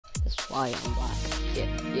That's why I'm black. Yeah,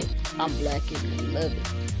 yeah. I'm black and I love it.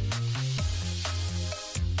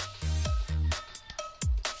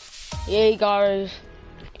 Hey guys.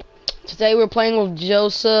 Today we're playing with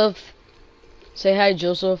Joseph. Say hi,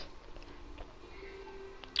 Joseph.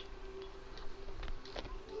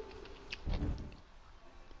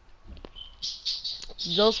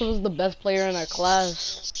 Joseph is the best player in our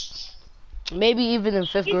class. Maybe even in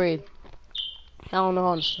 5th grade. I don't know,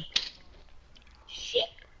 honestly. Shit.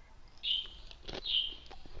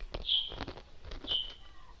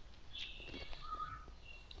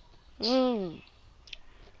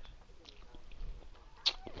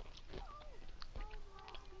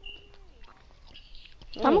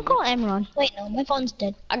 I'm gonna call Emron. Wait, no, my phone's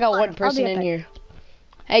dead. I got one person in back. here.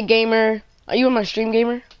 Hey, gamer. Are you in my stream,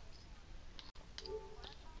 gamer?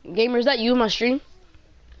 Gamer, is that you in my stream?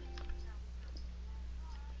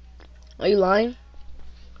 Are you lying?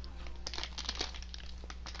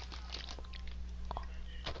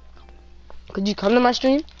 Could you come to my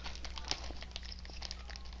stream?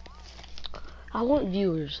 I want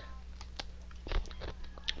viewers.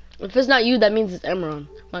 If it's not you, that means it's Emron.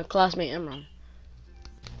 My classmate Emron.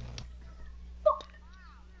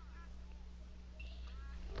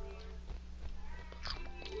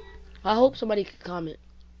 I hope somebody could comment.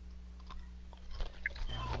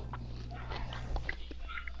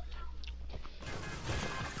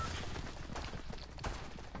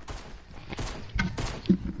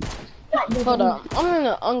 Hold on, I'm in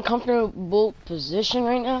an uncomfortable position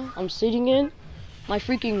right now. I'm sitting in my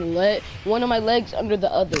freaking leg, one of my legs under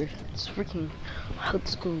the other. It's freaking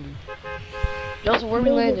hurts cool. Joseph, where we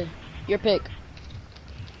landed? Your pick.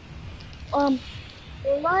 When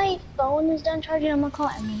my phone is done charging, I'm gonna call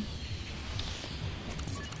Emron.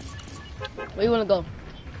 Where you wanna go?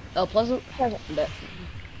 El Pleasant? Pleasant. Bet.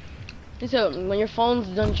 You said when your phone's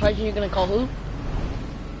done charging, you're gonna call who?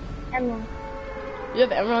 Emron. You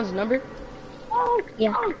have Emron's number? Oh,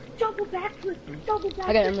 yeah. Oh, double backwards, double backwards.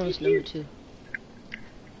 I got Emron's number too.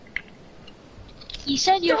 You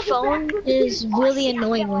said your phone is really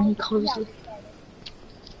annoying when he calls you.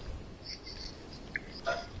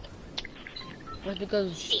 That's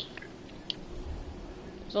because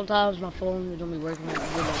sometimes my phone don't be working like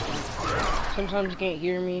that. Sometimes you can't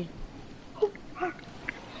hear me.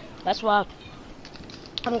 That's why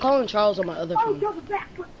I'm calling Charles on my other Oh, phone, double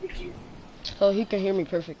backwards, bitches. so he can hear me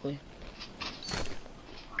perfectly.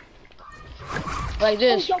 Like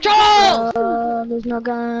this. Oh, Charles! There's no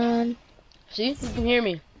gun. See? You can hear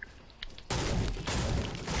me.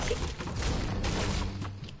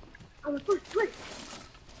 I'm the first place.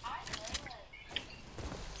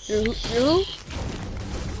 You're who?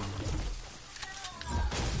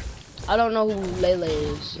 I don't know who Lele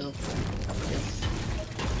is, so.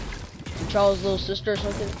 Yeah. Charles' little sister or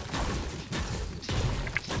something?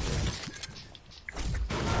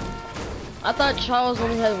 I thought Charles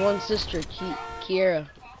only had one sister, Kiera.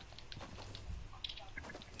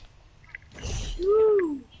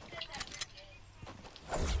 Ooh.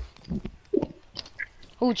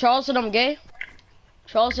 Who, Charles said I'm gay?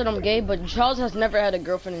 Charles said I'm gay, but Charles has never had a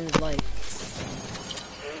girlfriend in his life.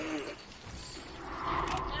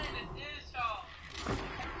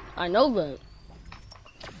 I know, but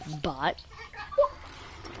bot.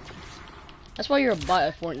 That's why you're a bot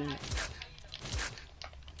at Fortnite.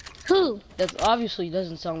 Who? That obviously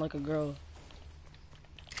doesn't sound like a girl.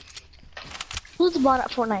 Who's the bot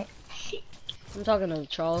at Fortnite? I'm talking to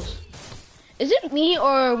Charles. Is it me or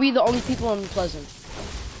are we the only people in Pleasant?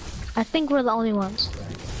 I think we're the only ones.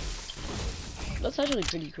 That's actually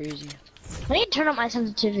pretty crazy. I need to turn up my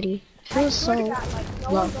sensitivity. It feels so No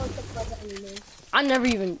low. one goes to Pleasant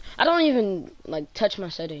anymore. I don't even like touch my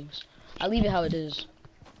settings. I leave it how it is.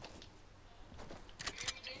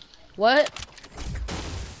 What?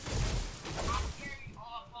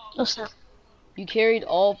 What's that? You carried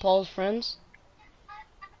all Paul's friends?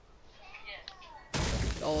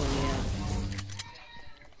 Oh yeah.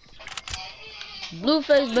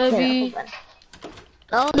 Blueface, baby.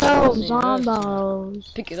 Oh no,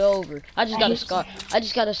 zombos. Pick it over. I just got a scar. I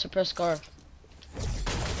just got a suppressed scar.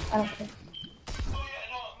 I don't care.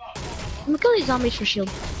 I'm gonna kill these zombies for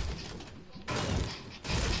shield.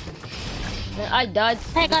 Man, I died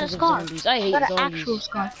Hey, I got a because of scar. zombies. I hate Got an zombies. actual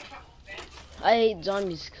scar. I hate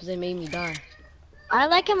zombies because they made me die. I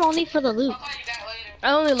like him only for the loot.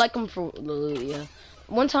 I only like them for the loot, yeah.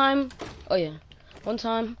 One time, oh yeah. One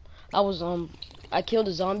time, I killed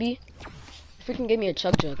a zombie. It freaking gave me a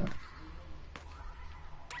chug jug.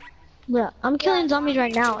 Yeah, I'm killing zombies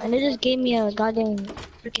right now, and it just gave me a goddamn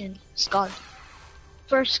freaking scar.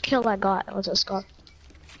 First kill I got was a scar.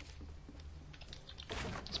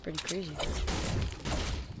 It's pretty crazy.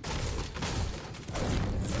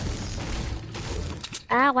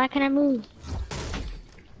 Ah, why can't I move?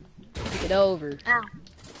 Get over. Ow.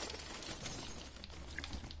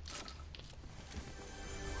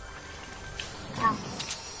 Ow.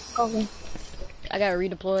 Go away. I gotta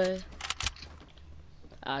redeploy.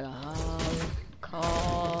 I got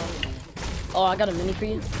call. Oh, I got a mini for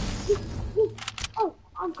you. Oh,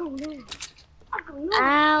 I'm going in. I'm going in.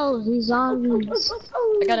 Ow, these zombies.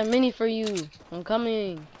 I got a mini for you. I'm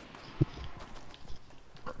coming.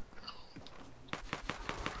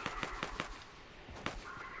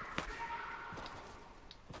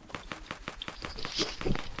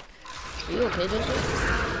 Are you okay, Joseph?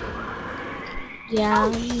 Yeah,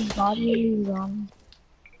 body wrong.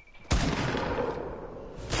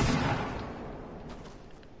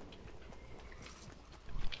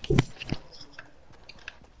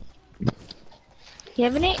 You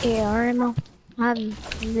have any AR ammo? I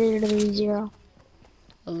have literally 0.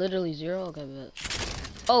 Literally 0? Okay, bet.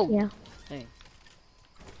 Oh! Yeah, Hey.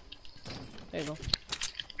 There you go.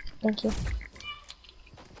 thank you.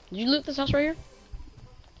 Did you loot this house right here?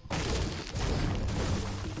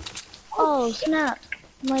 Oh, snap.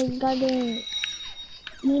 My goddamn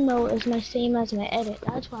emo is my same as my edit.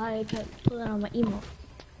 That's why I kept pulling on my emo.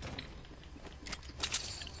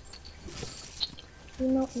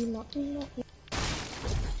 Emo.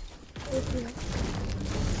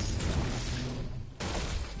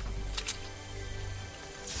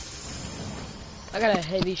 I got a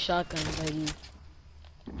heavy shotgun, buddy.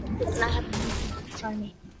 And I have try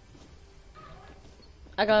me.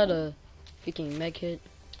 I got a freaking med kit.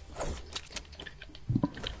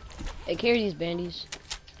 Hey, carry these bandies.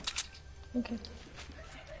 Okay.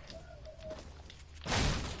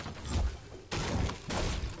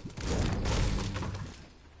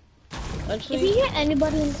 If you Actually, hear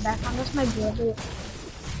anybody in the background, that's my brother.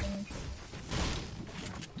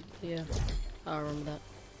 yeah, I remember that.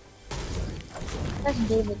 That's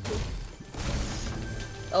David too.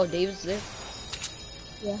 Oh, David's there?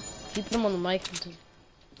 Yeah. You put him on the mic.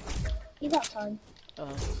 He's outside.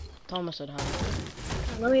 Thomas said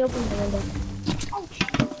hi. Let me open the window. Oh,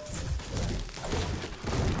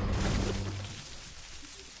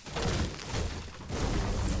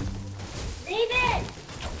 David!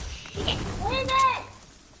 David!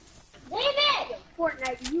 David!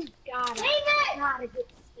 Fortnite, you gotta get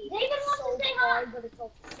Steve. David It's wants so to say hard, hi. but it's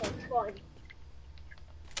also so fun.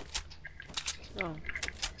 Oh.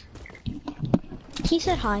 he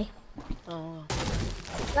said hi. Oh.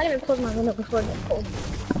 I didn't even close my window before it got cold.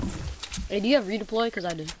 Hey, do you have redeploy? Because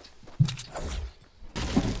I do.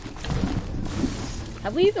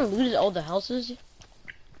 Have we even looted all the houses?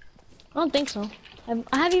 I don't think so. I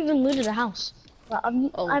haven't even looted a house. But I've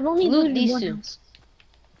only loot looted these one two. house.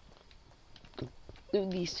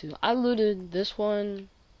 Loot these two. I looted this one,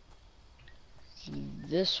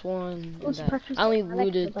 this one, Oh, and that. suppressors. I only I like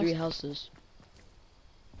looted 3 suppressors. houses.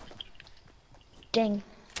 Dang.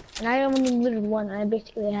 And I only looted one, and I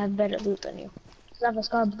basically have better loot than you. Because I have a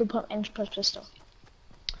Scar, Blue Pump, and suppressed pistol.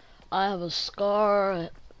 I have a scar.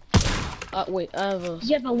 Wait, I have a.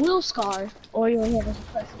 You have a Will Scar, or you only have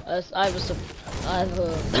a suppressor. I have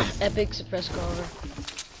a epic suppressed scar.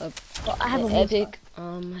 Well, I have a An Will epic,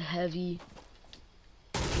 heavy,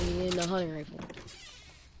 and a hunting rifle.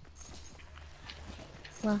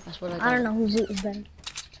 Well, That's what I got. I don't know whose loot is better.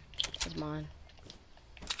 That's mine.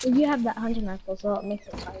 You have that hunting rifle, so it makes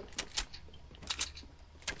it tight.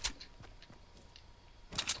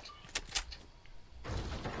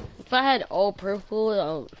 If I had all purple,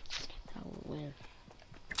 I would win.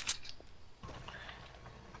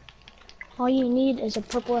 All you need is a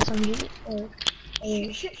purple SMG or a.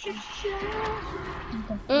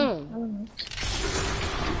 I don't know.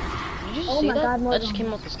 Did you Oh see my that? God, more That just came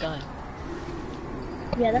zombies. out the sky.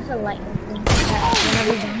 Yeah, that's a lightning thing.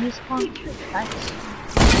 Whenever zombies spawn, that's.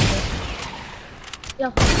 Yo,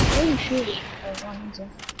 where are you shooting? Oh, one, two.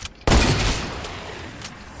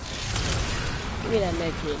 Give me that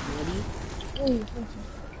med kit, buddy. Ooh, thank you.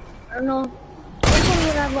 I don't know. Which one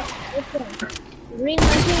would I want? Which one? Green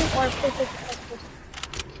hunting or purple pistol?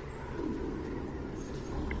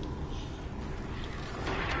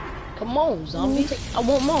 Come on, zombies. I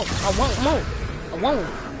want more. I want more. I want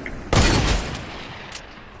more.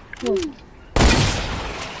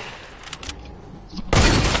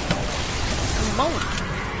 Come on.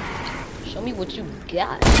 Show me what you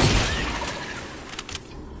got.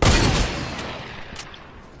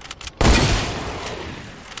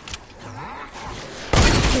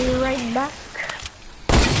 Be right back.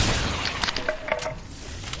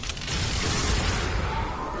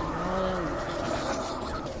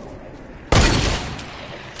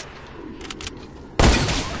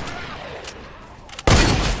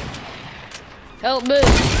 Help me!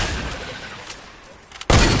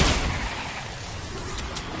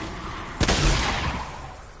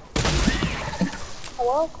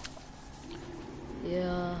 Hello?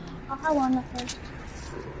 Yeah. I'll have one up there.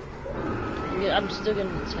 Yeah, I'm still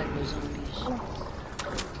gonna attack those zombies.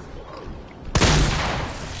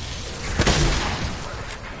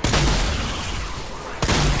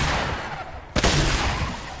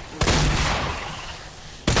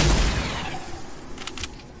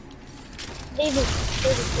 David.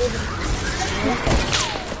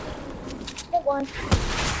 Hit one.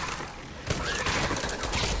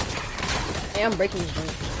 Hey, I'm breaking this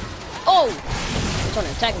joint. Oh! They're trying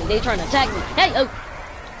to attack me. They're trying to attack me. Hey, oh!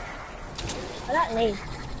 I got an ace.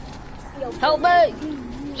 Help me!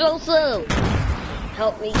 Joseph!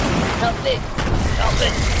 Help me. Help me. Help me.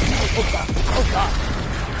 Oh god. Oh god.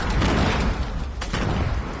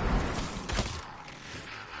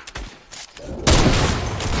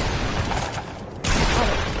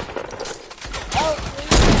 Oh,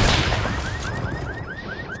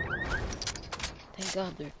 Thank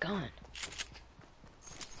god they're gone.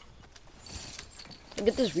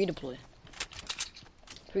 Get this redeploy.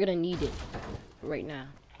 We're gonna need it right now.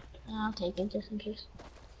 I'll take it just in case.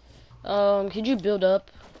 Could you build up?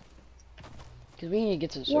 Cause we need to get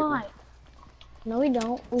to the circle. Why? No, we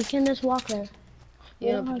don't. We can just walk there. We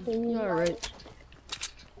Yeah, don't have to use alright.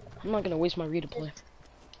 I'm not gonna waste my redeploy.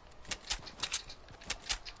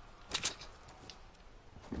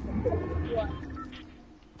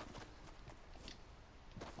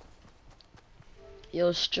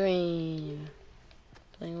 Yo, stream.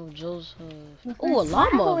 Playing with Joseph. Oh, a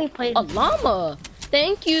llama. We played. A llama.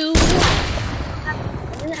 Thank you.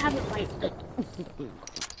 I didn't have it right.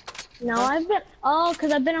 No, I've been. Oh,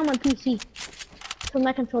 cause I've been on my PC. Cause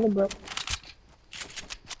my controller broke.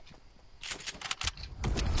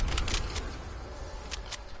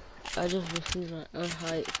 I just received an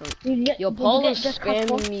invite from. Yo, Did Paul you is get just cause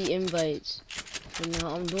spamming me invites. And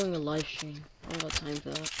now I'm doing a live stream. I don't got time for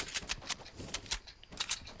that.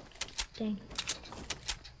 Dang.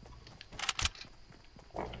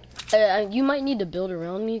 You might need to build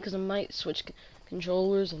around me because I might switch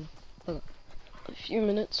controllers in a few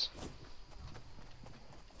minutes.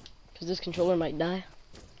 Because this controller might die.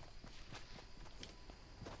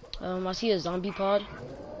 I see a zombie pod.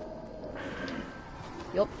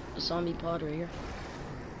 Yup, a zombie pod right here.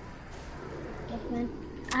 Yes, man.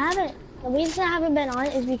 I haven't. The reason I haven't been on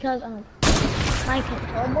it is because my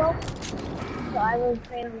controller broke. So I was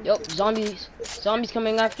playing on. Yup, zombies. Zombies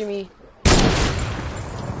coming after me.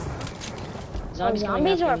 Zombies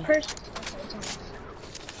coming Zombies or a after me. person?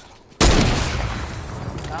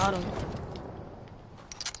 Got him.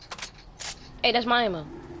 Hey, that's my ammo.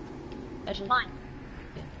 Actually, Fine.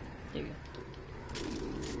 yeah, there you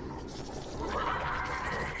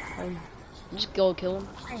go. Just go kill him.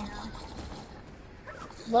 I know.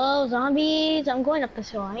 Whoa, zombies! I'm going up this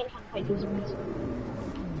hill. I ain't trying to fight these zombies.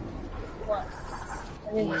 What?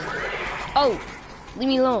 What is it? Oh, leave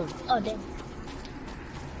me alone. Oh, damn.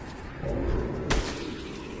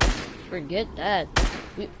 Forget that.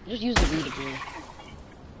 We just use the redeploy.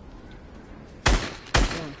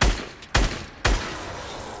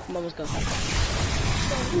 Come on, let's go.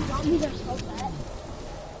 These zombies are so bad.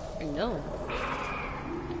 I know.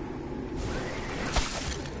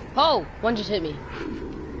 Oh, one just hit me.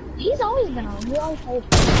 He's always been on. He always plays.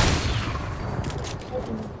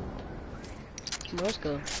 Come on, let's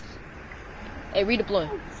go. Hey, redeploy.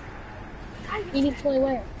 You need to play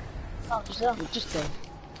where? Oh, Just go.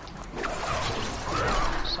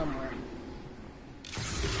 Somewhere.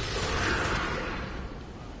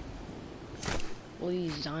 All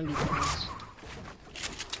these zombie things.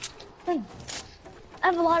 Hey,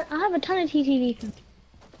 I have a ton of TTV.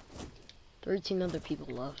 13 other people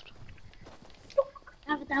left.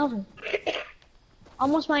 I have 1,000.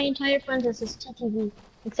 Almost my entire friends list is TTV,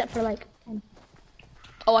 except for like 10.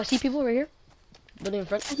 Oh, I see people right here. Building in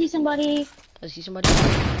front. I see somebody. I see somebody.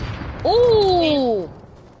 Ooh!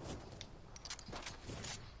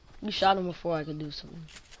 You shot him before I could do something.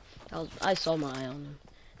 I saw my eye on him.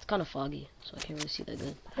 It's kind of foggy, so I can't really see that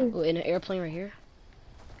good. Oh, in an airplane right here.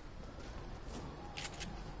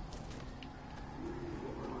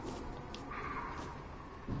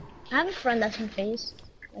 I have a friend that's in phase.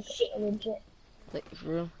 Like legit. Like, for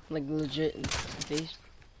real? Like, legit in face?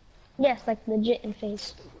 Yes, like legit in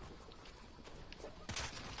phase.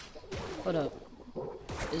 What up?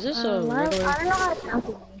 Is this a I regular? don't know how to count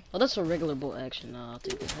it. Oh, that's a regular bolt action. Nah, I'll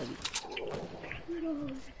take this heavy.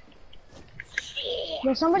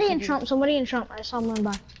 There's somebody in Trump. Somebody in Trump. I saw them run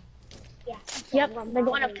by. Yeah. Yep. They're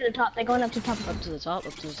going up to the top. They're going up to the top. Up to the top,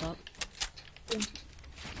 up to the top. Yeah.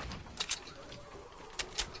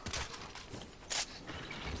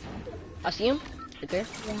 I see him. Right there.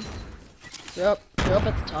 Yeah. You're up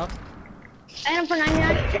at the top. I hit him for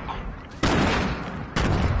 99.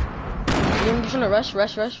 You're just gonna rush.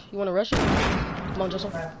 You wanna rush it? Come on,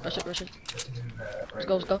 Joseph. Rush it.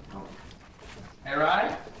 Let's go. Hey,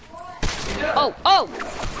 Ryan? Oh!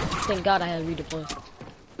 Thank God I had redeploy.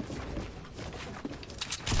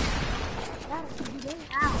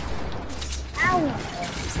 Ow.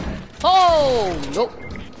 Oh! Nope.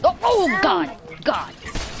 Oh God.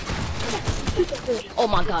 Oh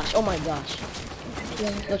my gosh.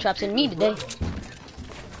 No traps in me today.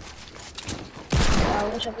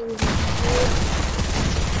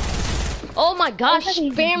 Oh my gosh,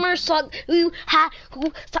 spammer suck. Yeah,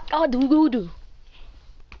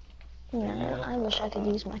 I wish I could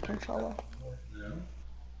use my controller.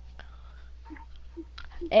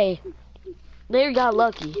 Hey, Larry got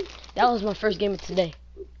lucky. That was my first game of today.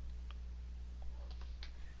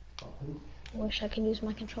 Wish I could use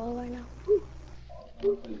my controller right now.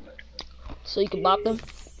 So you can bop them?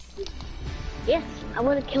 Yes, I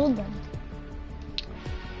would have killed them.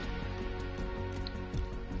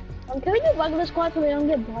 Can we do regular squad so we don't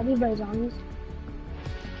get bodied by zombies?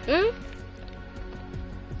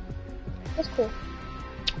 That's cool.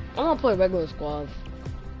 I'm gonna play regular squad.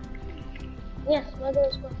 Yes,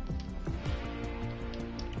 regular squad.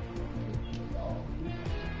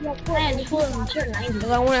 Yeah, man, just put them to 90. Cause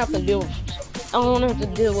I don't wanna have to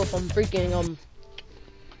deal with freaking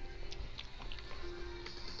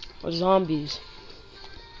with zombies.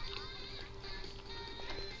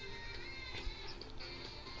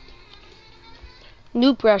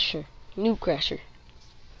 New pressure.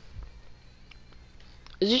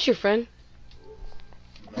 Is this your friend?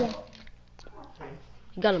 Yeah.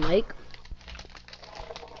 You got a mic?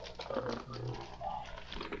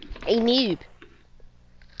 Hey, noob.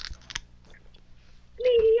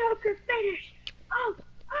 Mediocre finish. Oh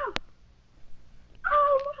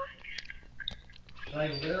my.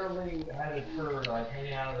 Like, literally had a turd, like,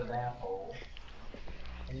 hanging out of the bath hole.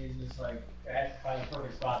 And he's just like, that's the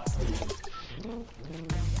perfect spot to sleep.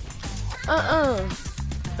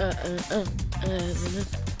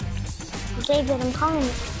 David, I'm calling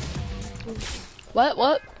you. What?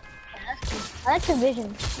 I like the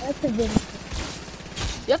vision.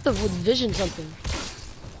 You have to vision something.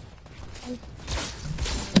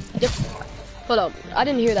 Yep. Hold up. I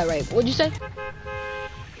didn't hear that right. What'd you say?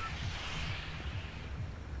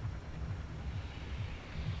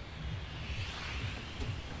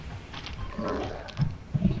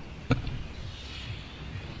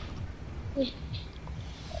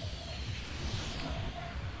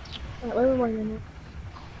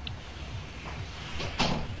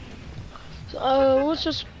 Let's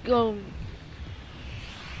just go.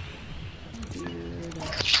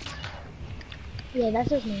 Yeah, that's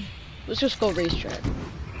his name. Let's just go racetrack. You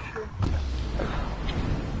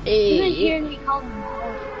Hey, didn't hear me call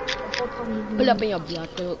him. pull up in your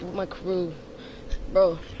block with my crew,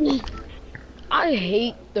 bro. I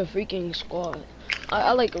hate the freaking squad.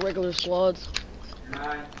 I like regular squads.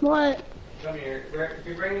 Ryan, What? come here. If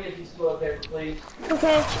you bring me a piece of toilet paper, please.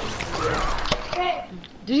 Okay.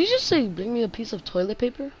 Did you just say bring me a piece of toilet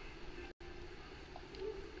paper?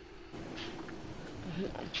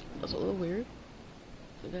 That's a little weird.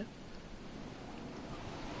 Okay.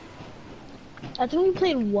 I think we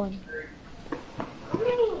played one.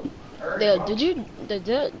 Yeah, did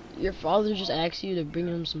your father just ask you to bring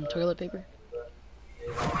him some toilet paper?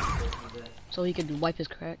 So he could wipe his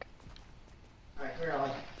crack?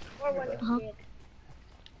 Uh-huh.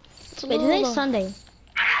 It's a Wait, little, today's Sunday.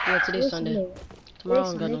 Yeah, today's Sunday. Tomorrow I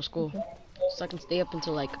don't got Sunday? no school. So I can stay up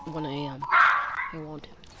until like 1 a.m. I want to.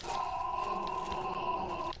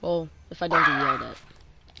 Well, if I don't get yelled at.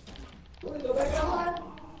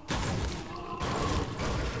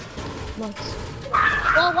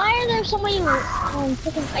 Well, why are there so many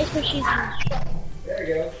freaking ice machines in this truck? There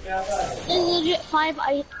you go. There's legit 5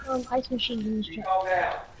 ice machines in this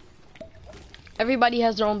truck. Everybody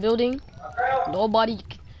has their own building. Nobody,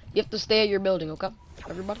 you have to stay at your building, okay?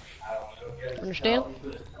 Everybody? Understand?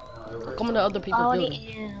 Come to other people's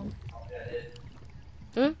building.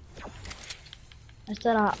 Am. I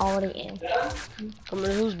said I already am. Come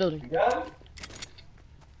to whose building?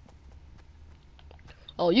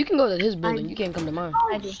 Oh, you can go to his building. You can't come to mine.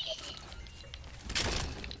 I do.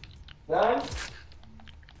 Done?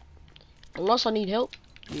 Unless I need help.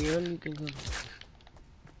 Yeah, you can come.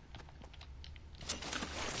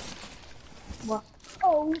 What?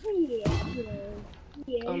 Oh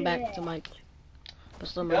yeah. Come back to Mike.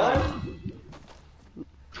 What's the Done?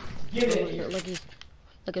 Give it.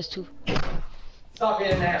 Like his tooth. Stop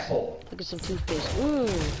being an asshole. Look at some toothpaste. Ooh.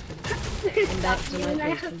 Come back to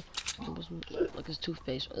Mike. Like his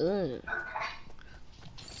toothpaste. Ugh.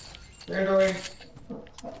 Gregory.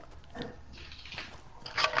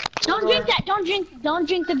 Don't drink that. Don't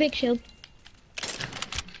drink the big shield.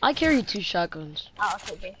 I carry 2 shotguns. Oh,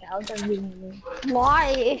 okay, drink that. I was gonna read it. Why?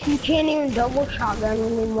 If you can't even double shotgun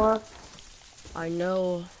anymore. I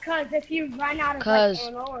know. Cause if you run out of Cause like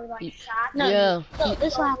ammo or like you- shots, No, Yeah. So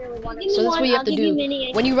this will happen. So that's what you have to do.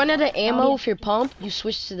 When you run out of ammo with your pump, you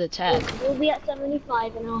switch to the tag. We'll be at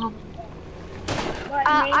 75 and I'll have. but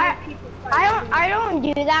I don't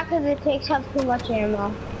do that because it takes up too much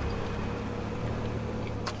ammo.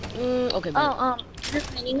 Okay, but Oh,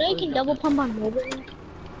 you know you can double pump on mobile.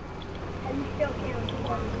 And you still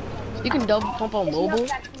can't. you can double pump on mobile.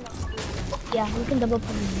 Yeah, you can double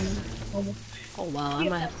pump on mobile. Oh wow, I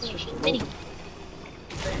might have to switch to mobile.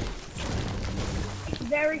 It's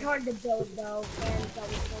very hard to build though, and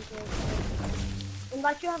double pumping.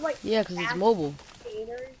 Unless you have like Yeah, because it's mobile.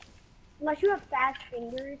 fingers. Unless you have fast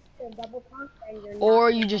fingers to double pump, then you're not. Or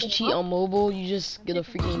you just cheat on mobile. You just get a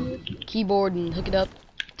freaking keyboard and hook it up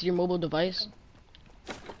to your mobile device.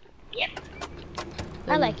 Yep.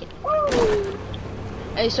 I Then- like it.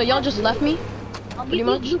 Hey, so y'all just left me? I'll Pretty give you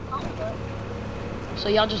much? blue pump, but- So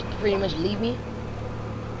y'all just pretty much leave me?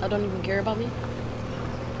 I don't even care about me?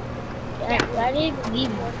 Yeah, I didn't even leave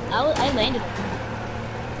you. I landed.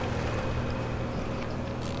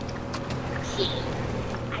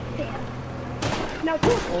 No,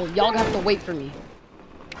 Well, y'all have to wait for me.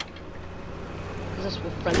 Because that's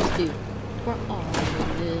what friends do. We're all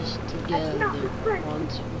in this together. not friends. 1,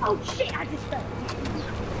 2. oh shit! I just fell.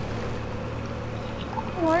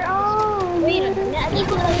 We're all. Wait a minute. I think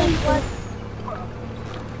we're like what?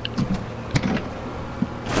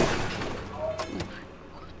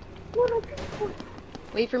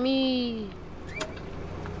 Wait for me.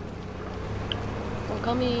 I'm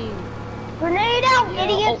coming. Grenade out, Yeah.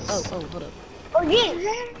 idiots! Oh, hold up. Oh,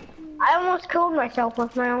 jeez. I almost killed myself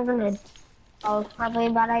with my own grenade. That was probably a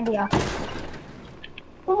bad idea.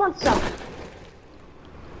 Who wants some?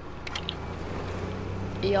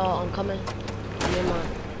 Y'all, I'm coming.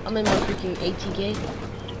 I'm in my freaking ATK.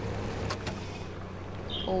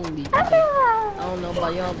 Holy crap. I don't know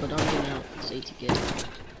about y'all, but I'm getting out. It's ATK.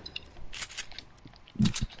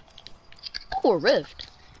 Oh, a rift.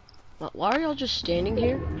 Why are y'all just standing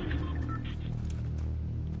here?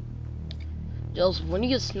 Joseph, when you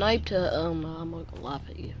get sniped, I'm gonna laugh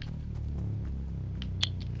at you.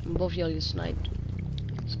 When both of y'all get sniped.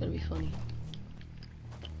 It's gonna be funny.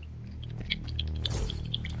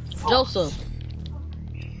 Joseph!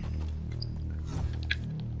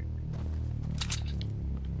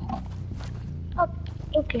 Oh,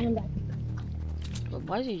 okay, I'm back.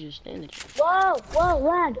 Why is he just standing there? Whoa,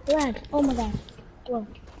 lag. Oh my god. Whoa,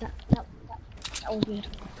 that was weird.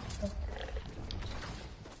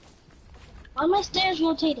 Why are my stairs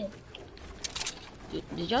rotated?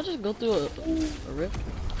 Did y'all just go through a rift?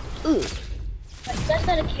 Ugh. That's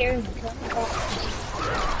not a carry.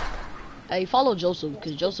 Hey, follow Joseph,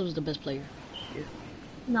 because Joseph's the best player.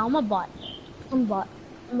 No, I'm a bot. I'm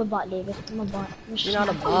a bot, David. I'm a bot. You're not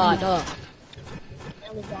a bot, huh?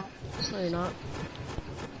 I'm a bot. No, you're not.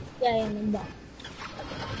 Yeah, I am a bot.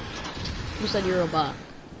 Who said you're a bot?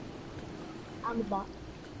 I'm a bot.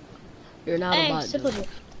 You're not a Hey, bot, sip of Joseph. it.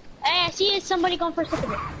 Hey, I see somebody going for a sip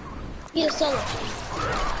of it. He's a solo.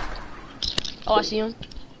 Oh, I see him.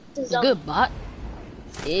 This is It's good, bot.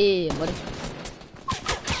 Yeah, buddy.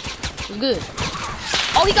 It's good.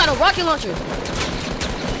 Oh, he got a rocket launcher.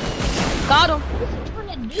 Got him. What's he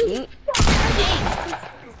trying to do? Dang,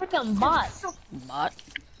 freaking bot. Bot.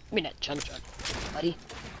 Give me that chug, buddy.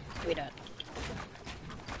 Give me that.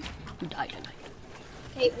 You died tonight.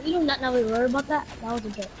 Hey, we do not know we were about that. That was a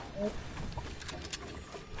joke. Right?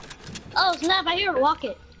 Oh snap! I hear a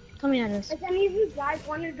rocket coming at us. If any of you guys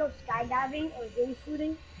want to go skydiving or wing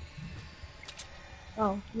shooting,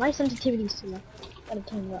 Oh, my sensitivity's too low. Gotta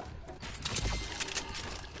turn it up.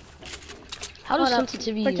 How does Hold up.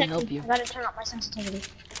 sensitivity Protect help me. you? I gotta turn up my sensitivity.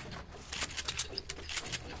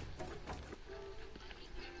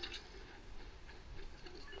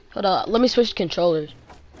 Hold on, let me switch controllers.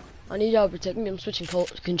 I need y'all to protect me. I'm switching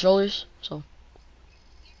controllers, so.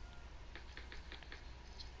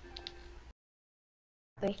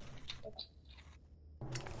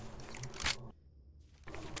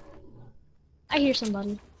 I hear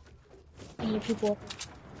somebody. I hear people.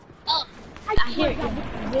 Oh, I hear it. You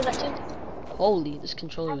hear that too? Holy, this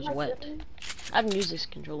controller is wet. I haven't used this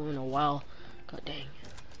controller in a while. God dang.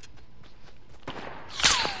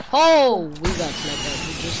 Oh, we got sniped at.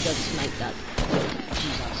 We just got sniped at.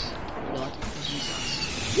 Jesus. Lord,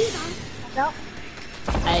 Jesus. No.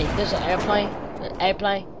 Hey, there's an airplane.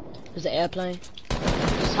 Airplane. There's an airplane.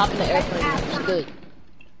 Just hop in the airplane. It's good.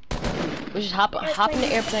 We just hop in the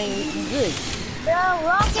airplane. It's good. Bro,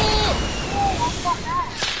 rocket!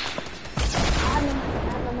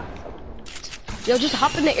 Yo, just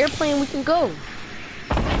hop in the airplane. We can go.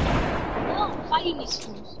 No, I'm fighting these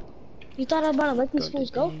fools. You thought I was about to let these fools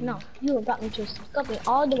go? No, you brought me to a stop it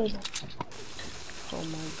all the way back. Oh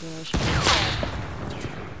my gosh.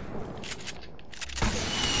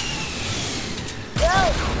 Yo!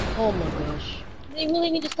 Oh my gosh. They really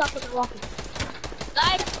need to stop with the rocket.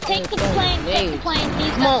 Guys, take the plane, take the plane.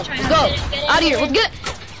 These Come on, guys let's go. Out of here. Let's get it.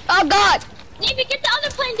 Oh God. David, get the other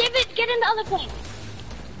plane. David, get in the other plane.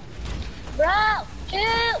 Bro,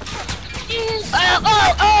 chill.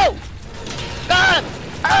 Oh. God.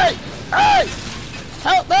 Hey.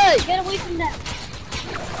 Help me. Get away from them.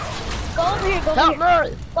 Go over here, go Help over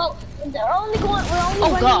here. me. Well, we're only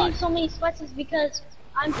running God. in so many sweats because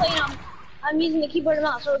I'm using the keyboard and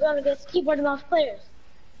mouse, so we're going against keyboard and mouse players.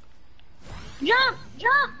 Jump!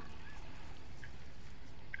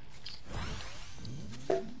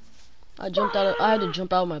 I had to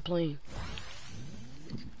jump out of my plane.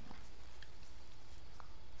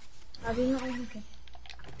 I'll be not okay.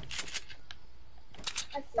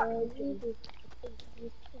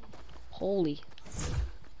 Holy.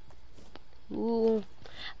 Ooh.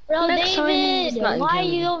 Bro, Next time, it's David, not why are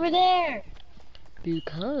in you over there?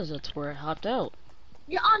 Because that's where I hopped out.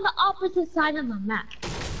 You're on the opposite side of the map.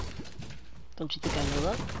 Don't you think I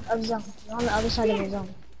know that? Of zone. You're on the other side of the zone.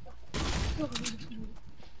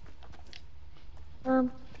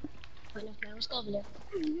 Wait, no, let's go over there.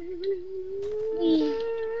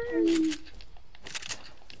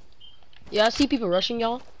 Yeah, I see people rushing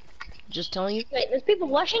y'all. Just telling you. Wait, there's people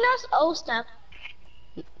rushing us? Oh, snap.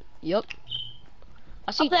 Yep.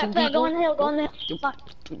 I see Up there, two up there, people. go on the hill, go on the hill. Fuck.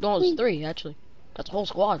 No, it's 3 actually. That's a whole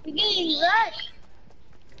squad. You're getting rushed.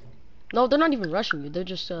 No, they're not even rushing you. They're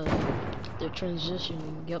just they're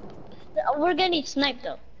transitioning. Yep. We're getting sniped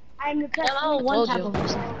though. I'm the best. One Told type you. of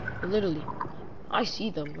person. Literally. I see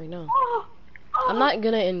them right now. I'm not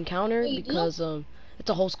gonna encounter You do? because it's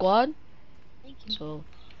a whole squad. Thank you. So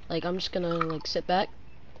like I'm just gonna like sit back,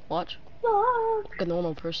 watch. Like a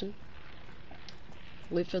normal person.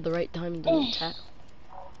 Wait for the right time to attack.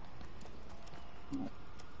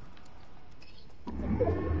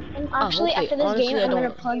 And actually, I hope after they- this honestly, game, I I'm gonna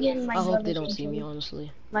don't- plug in my I hope they brother's don't see me, controller.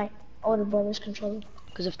 honestly. My older brother's controller.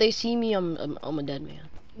 Because if they see me, I'm a dead man.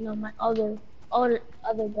 No, my other brother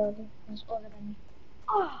was older than me.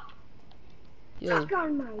 Yo.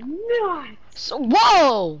 on my nuts. So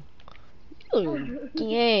whoa! You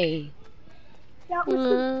gay. That was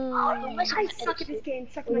Mm, I suck at this game.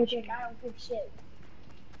 Suck my dick. I don't give shit.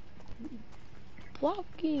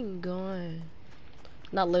 fucking god.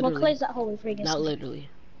 Not Well, literally. Clay's that holy freaking. Not literally.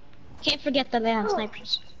 Can't forget that they have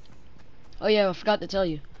snipers. Oh yeah, I forgot to tell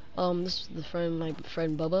you. This is my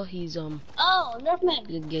friend Bubba. He's Oh, Nerfman.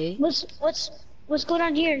 he's gay. What's going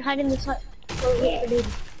on here and hiding this hut? Oh, yeah.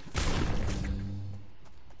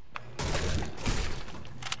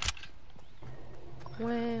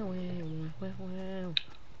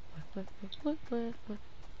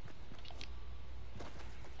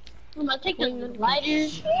 I'm gonna take the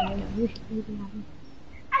lighters.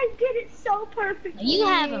 I did it so perfectly. You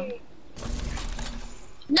have them.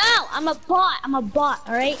 No, I'm a bot,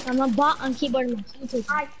 alright? I'm a bot on keyboard and mouse. You take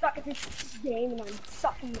them. I suck at this game and I'm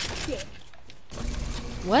sucking my dick.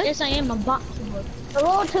 What? Yes, I am a bot keyboard. A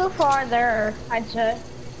little too far there, I'd say.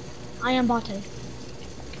 I am botted.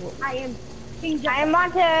 I am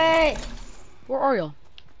Monte. Where are y'all?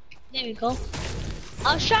 There we go.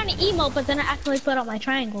 I was trying to emote, but then I accidentally put out my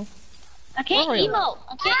triangle. I can't Where are you? emote.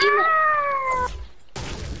 I can't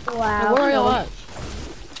emote. Wow. Where are y'all at?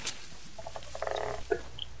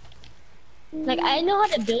 Like, I know how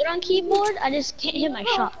to build on keyboard, I just can't hit my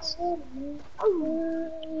shots.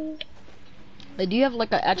 Like, do you have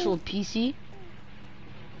like an actual PC?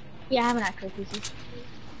 Yeah, I have an actual PC.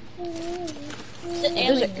 It's an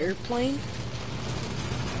There's an alien. airplane.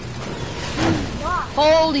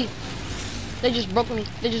 Holy! They just broke me.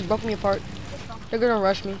 They just broke me apart. They're gonna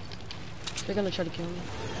rush me. They're gonna try to kill me.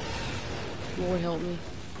 Lord help me.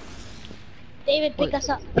 David, pick What? us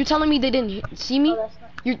up. You telling me they didn't see me? Oh, that's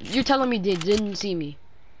not- You're telling me they didn't see me?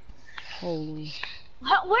 Holy!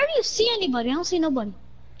 Where do you see anybody? I don't see nobody.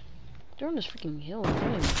 They're on this freaking hill. in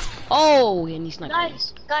front of me. Oh, and he's sniping me.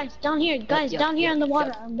 Guys, down here, guys, yeah, down here yeah, in the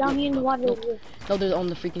water. yeah, I'm down here in the water. No, they're on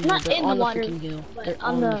the freaking hill. Not They're in the on the water, freaking hill. but They're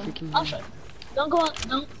on on the the. freaking I'll hill. show you. Don't go on.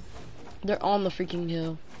 Don't. They're on the freaking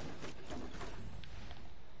hill.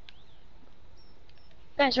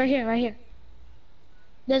 Guys, right here, right here.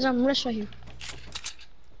 There's wrist right here.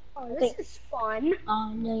 Oh, this is fun.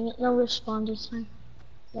 No, no respawn this time.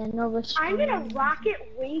 Yeah, no respawn. I'm in a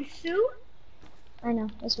rocket wingsuit. I know,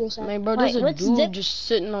 that's real sad. Man, bro, there's a let's dude dip. just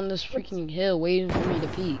sitting on this freaking hill waiting for me to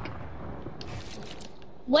peek.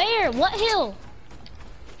 Where? What hill?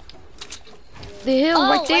 The hill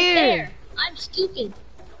right there. I'm stupid.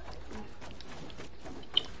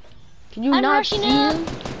 Can you I'm not rushing see him. him?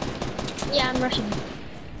 Yeah, I'm rushing.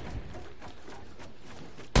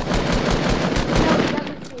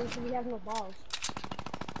 We have no balls.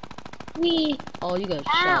 Me. Oh, you got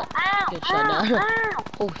Ow, shot. ow, You got shot down. ow,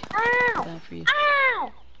 Oh, ow, bad for you.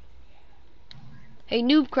 ow. Hey,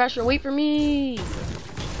 Noob Crasher, wait for me.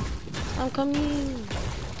 I'm coming.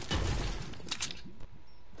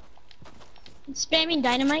 Spamming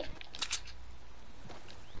dynamite.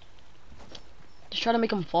 Just try to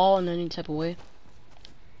make him fall in any type of way.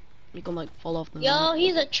 Make him like fall off the Yo, map.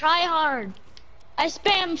 he's a tryhard. I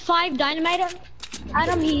spam 5 dynamite at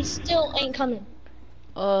him, he still ain't coming.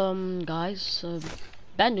 Guys,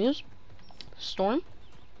 bad news. Storm,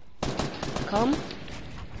 come,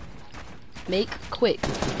 make quick.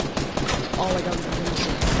 Oh my god,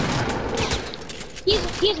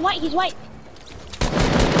 He's white, he's white.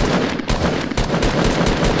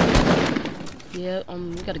 yeah,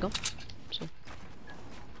 we gotta go. So,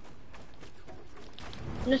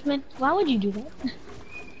 Englishman, why would you do that?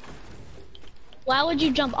 Why would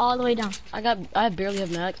you jump all the way down? I barely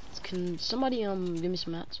have mats. Can somebody, give me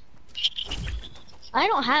some mats? I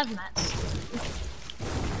don't have mats.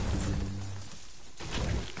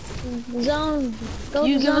 Zone, go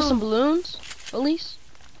Can you to give us zone. some balloons, at least?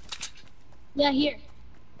 Yeah, here.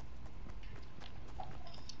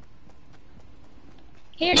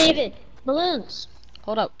 Here, David. Balloons.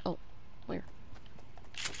 Hold up. Oh, where?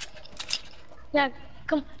 Yeah,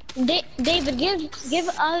 come. David, give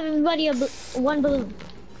everybody one balloon.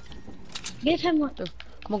 Give him one.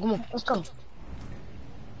 Come on, come on. Let's go.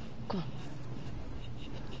 Come on.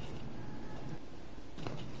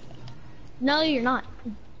 No, you're not.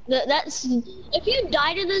 That's if you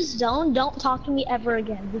die to this zone, don't talk to me ever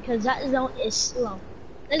again because that zone is slow.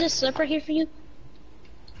 There's a slipper here for you.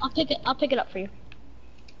 I'll pick it up for you.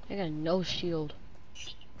 I got no shield.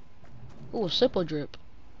 Ooh, a simple drip.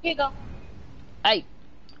 Here you go. Hey,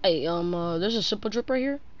 there's a simple drip right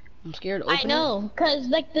here. I'm scared to open I know, cause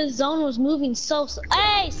like the zone was moving so.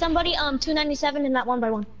 Hey, somebody 297 in that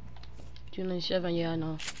 1x1. 297, yeah, I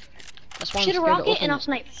know. That's why I'm Shoot a scared to rocket open and I'll it.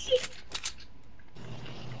 snipe.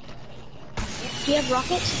 Do you have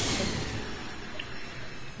rockets?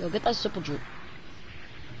 Yo, get that simple drip.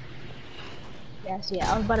 Yes,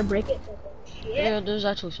 yeah. I was about to break it. Yeah, there's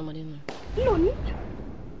actually somebody in there. You don't need to.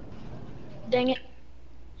 Dang it.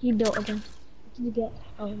 He built again. What did you get?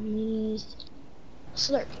 Oh, minis.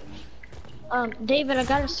 Slurp. David, I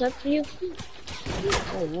got a slurp for you.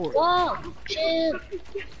 Oh lord. Whoa, chill.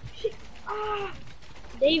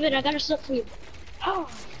 David, I got a slurp for you. Oh,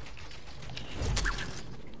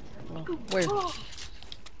 where?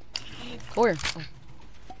 Where? Oh.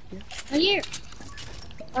 Right here.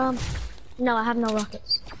 No, I have no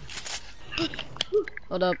rockets.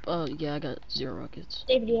 Hold up. Yeah, I got 0 rockets.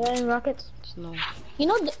 David, do you have any rockets? No. You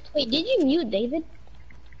know, wait, did you mute David?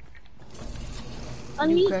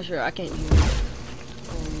 New Unmute. Crasher, I can't hear you.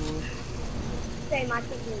 Oh lord. Same, I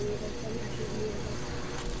think you're muted.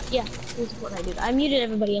 Yeah, this is what I did. I muted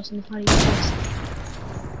everybody else in the party.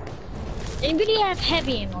 Anybody have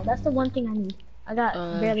heavy ammo? That's the one thing I need. I got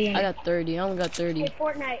barely any. I got 30. I only got 30. Hey,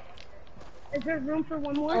 Fortnite. Is there room for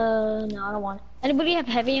one more? No, I don't want it. Anybody have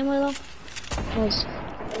heavy ammo though? Cause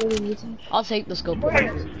I really need some. I'll take the scope.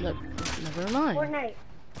 Fortnite. Never mind. Fortnite.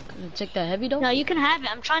 Can I take that heavy though? No, you can have it.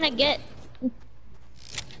 I'm trying to get.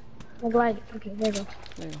 I'm glad. Okay, there you go.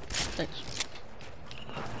 There you go. Thanks.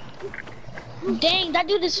 Dang, that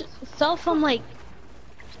dude is fell from like.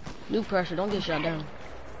 New Crasher, don't get shot down,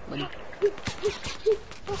 buddy.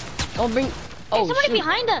 Don't bring. Oh, Somebody shoot.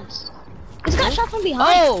 behind us. He's got shot from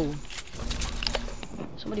behind. Oh!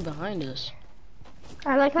 Somebody behind us.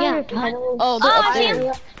 I like how Yeah. you're titles. Oh, they're Oh, up I see there.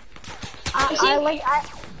 him. I like.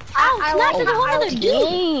 Ow, I snap, like. there's a whole other dude.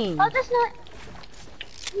 Dang. Oh, that's not.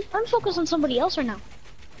 I'm focused on somebody else right now.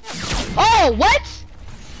 Oh, what?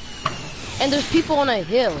 And there's people on a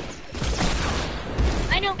hill.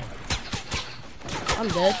 I know. I'm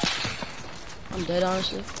dead. I'm dead,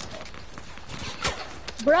 honestly.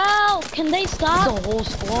 Bro, can they It's stop? a whole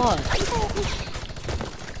squad.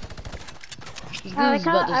 These I dudes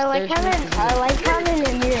about to like stare having. I like having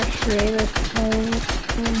in your trailer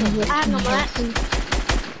I have no mats.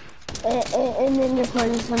 and then you're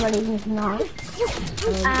putting somebody who's not.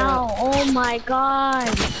 Ow, oh my god.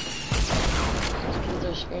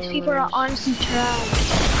 These These people are honestly trash.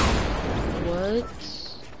 What?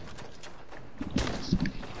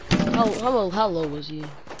 How low was he?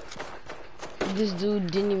 This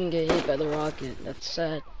dude didn't even get hit by the rocket. That's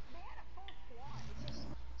sad.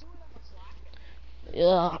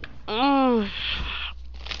 Yeah.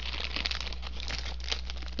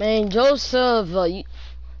 Man, Joseph, you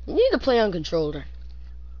need to play on controller.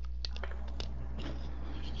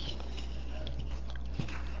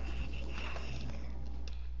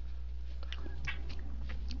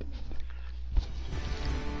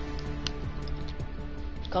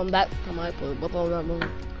 Come back to my point.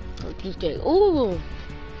 Just get. Ooh.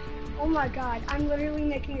 Oh my god, I'm literally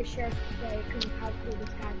making a sheriff today because of how cool this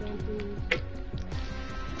goddamn thing is.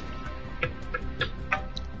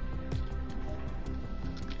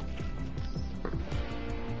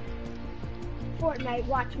 Fortnite,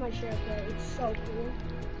 watch my sheriff play. It's so cool.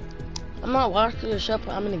 I'm not watching the show.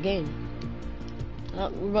 I'm in the game.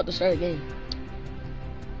 We're about to start a game.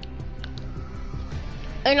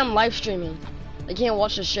 And I'm live streaming. I can't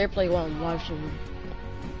watch the share play while I'm live streaming.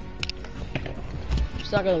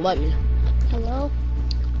 It's not gonna let me. Hello?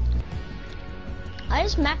 I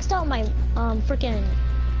just maxed out my freaking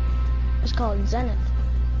what's called Zenith.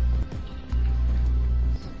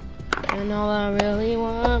 And all I really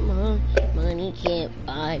want, money can't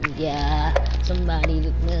buy me. Yeah, somebody to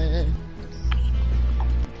love.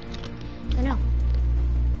 I know.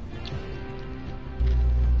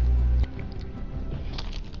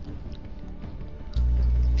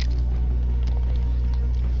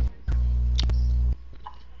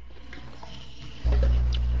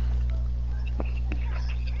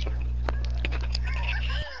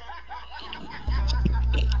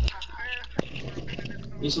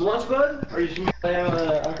 You some lunch, bud? Or you some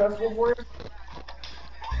uncomfortable for you?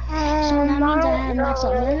 So that means I have max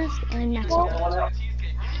out Zenith and max out.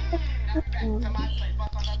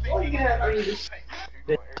 Well, you can have, I mean, just,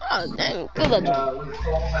 God damn, good at call them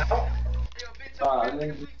out. And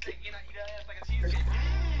then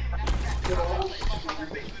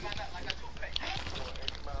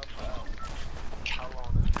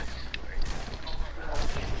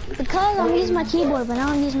Because I'm using my keyboard, but now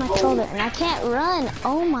I'm using my controller, and I can't run.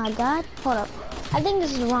 Oh my god. Hold up. I think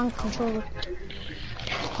this is the wrong controller.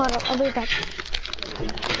 Hold up, I'll be back.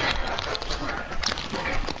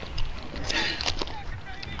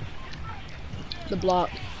 the block.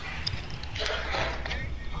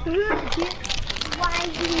 Why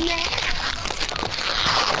you mad?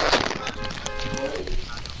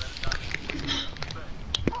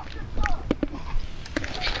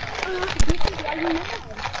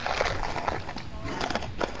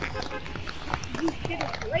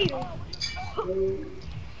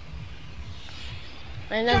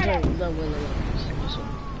 And that's the winner.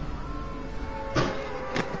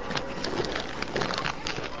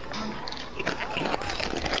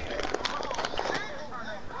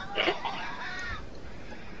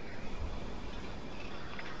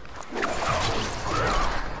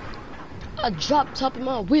 I drop top of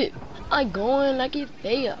my whip. I going like it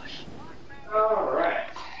fast. alright.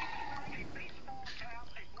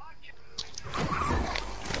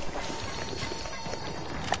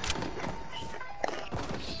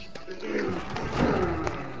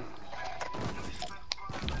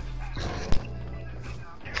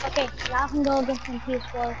 Okay, now I can go against some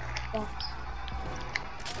PS4. Yeah.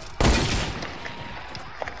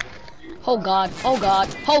 Oh god, oh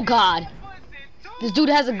god, oh god. This dude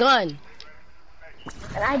has a gun.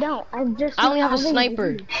 And I don't. I only have a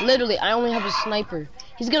sniper. Literally, I only have a sniper.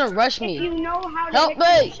 He's gonna rush If me. you know how to Help hit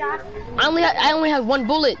me! the shot, I only have one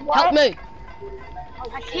bullet. Help me!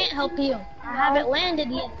 I can't help you. I haven't landed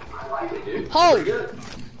yet. Oh!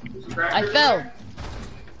 I fell.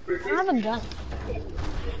 I have a gun.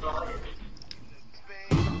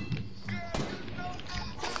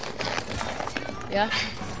 Yeah?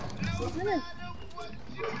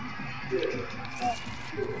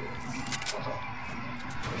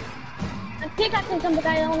 I'm pickaxing some guy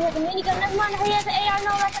that only has a minigun. Never mind, he has an AR.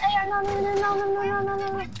 No, that's an AR. No, no, no, no, no, no, no,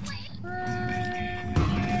 no, no.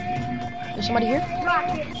 There's somebody here?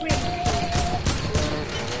 rocket, quick.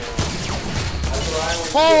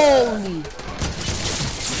 Holy!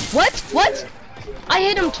 What? What? I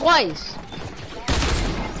hit him twice.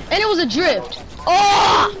 And it was a drift.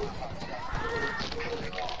 Oh!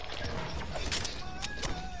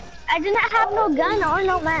 I did not have no gun or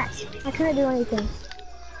no match. I couldn't do anything.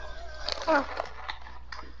 Oh.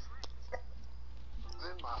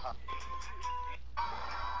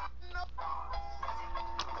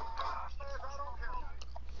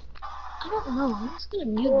 I don't know. I'm just gonna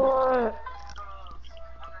mute it. What?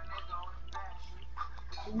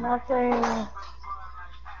 Nothing.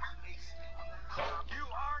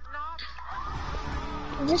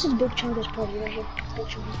 This is Big Chungus party right here. Big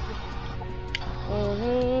Chungus party.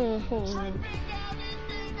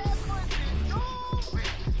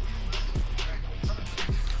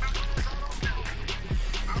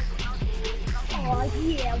 Oh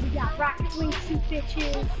yeah, we got Rocket League suit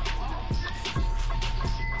bitches.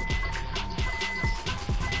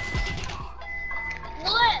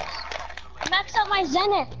 Lewis! Max out my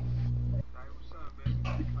Zenith.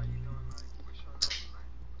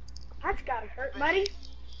 That's gotta hurt, buddy.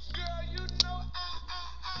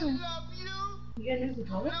 Hmm. You got a new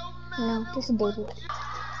controller? No, this is David.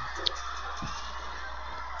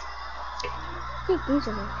 I think these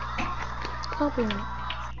are them. Probably not.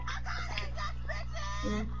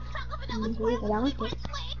 Yeah. That one's good.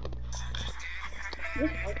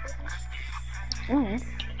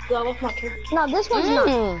 That was my turn. No, this one's not.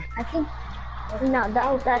 I think. No,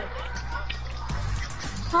 that.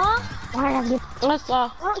 Huh? Why have you? Let's I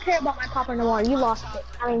don't care about my popper no more. You lost it.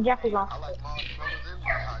 I mean, Jeffrey lost it.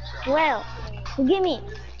 Well, give me.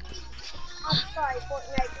 I'm sorry,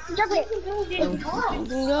 Fortnite. Jeffrey.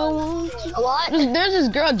 What? There's this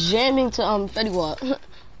girl jamming to Fetty Wap.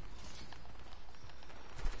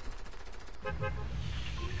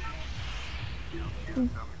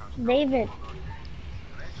 David.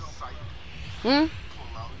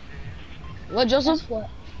 What, Joseph? What?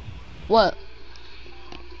 What?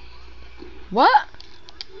 What?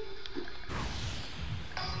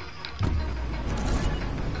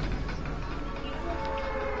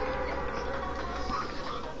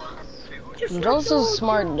 Joseph's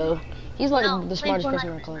smart though. He's like No, the smartest wait, person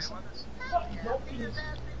in our class.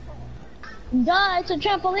 Duh, it's a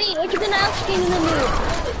trampoline. What you gonna out skating in there?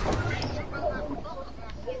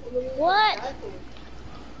 What?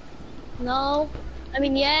 No. I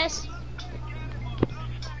mean, yes.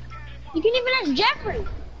 You can even ask Jeffrey.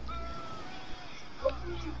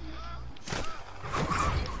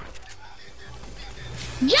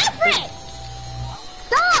 Jeffrey!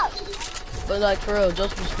 Stop! But like for real,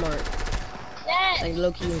 Joseph's smart. Yes, Like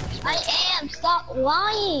low key. I am. Stop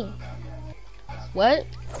lying. What?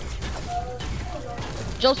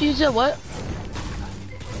 Joseph, you said what?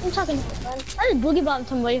 I'm talking to my friend. I just boogie bombed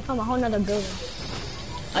somebody from a whole nother building.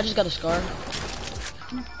 I just got a scar.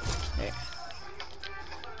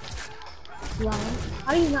 Lying.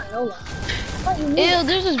 How do you not know that? I thought you knew. Ew,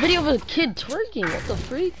 there's this video of a kid twerking. What the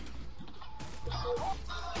freak?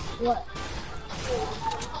 What?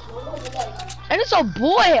 And it's a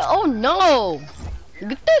boy. Oh no!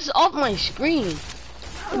 Get this off my screen.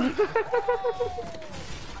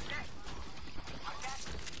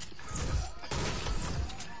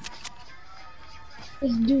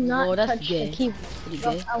 Just do not Oh, that's touch gay. the keyboard. Pretty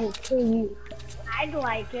Or gay. I will kill you. I'd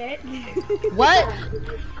like it. What?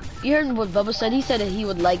 You heard what Bubba said? He said that he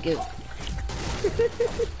would like it.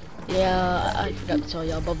 Yeah, I forgot to tell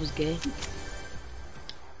y'all, Bubba's gay.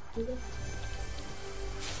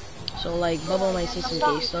 So like, Bubba might say some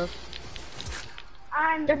gay stuff.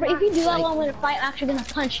 Jeffrey, if you do that while I'm in a fight, I'm actually gonna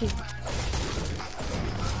punch you.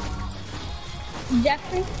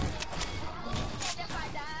 Jeffrey?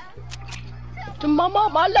 To mama,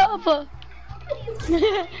 my lover.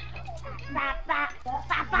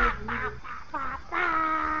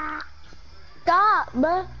 Stop,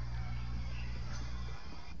 bruh.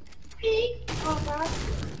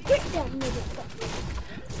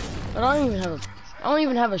 I don't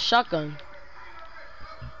even have a shotgun.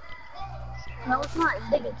 No, it's not. It's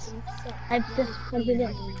big. I just plugged it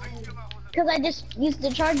in. Because I just used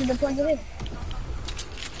the charger to plug it in.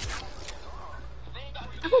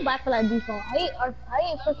 I feel bad for that default. I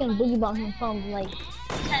ate freaking boogie bomb him from like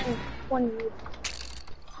 10, 20 years.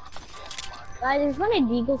 Guys, there's one at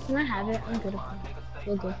Deagle. Can I have it? I'm good.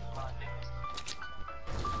 We're good.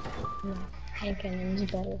 No, hand cannon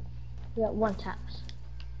is better. We got one taps.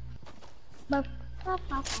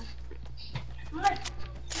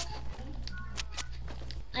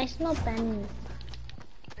 I smell pennies.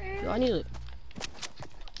 Yo, I need it.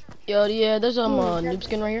 Yo, yeah, there's noob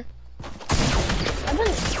skin right here. I've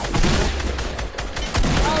been...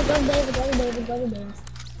 Oh, go David, go David, go David.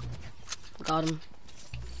 Got him.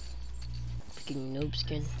 Freaking noob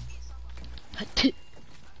skin.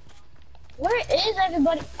 Where is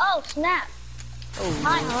everybody? Oh, snap. Oh,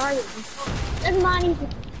 Hi, how are you? Never mind.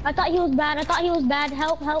 I thought he was bad. I thought he was bad.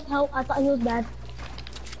 Help, help, help. I thought he was bad.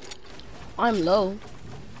 I'm low.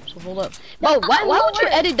 So hold up. Bro, why would you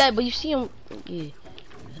edit that? But you see him. Yeah.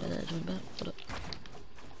 Hold up.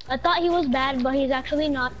 I thought he was bad, but he's actually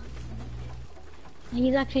not.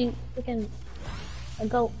 He's actually freaking a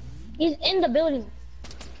goat. He's in the building.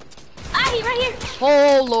 Ah, he's right here.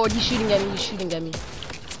 Oh lord, he's shooting at me. He's shooting at me.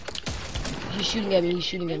 He's shooting at me. He's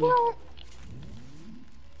shooting at me.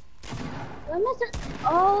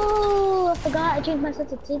 Oh, I forgot. I changed my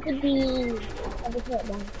sensitivity. I just put it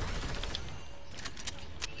down.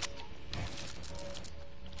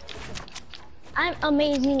 I'm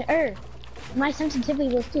amazing Earth. My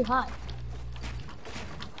sensitivity was too high.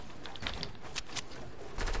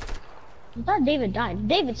 I thought David died.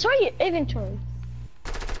 David, sorry your inventory.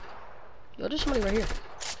 Yo, there's somebody right here.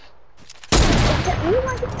 You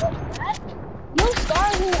want to push that? No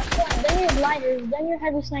stars in your front, then your gliders, then your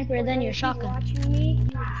heavy sniper, then your shotgun. Watching me, you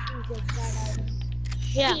would choose those side items.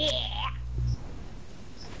 Yeah.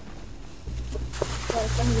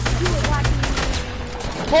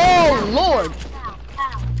 Oh, Lord!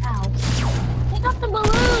 Ow. Pick up the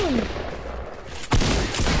balloon!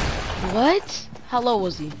 What? How low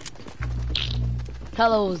was he? How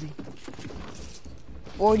low was he?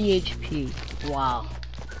 40 HP. Wow.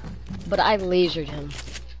 But I lasered him.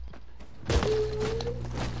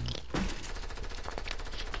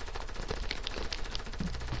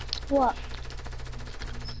 What?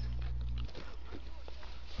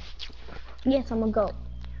 Yes, I'm gonna go.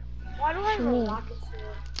 Why do I have a rocket sword?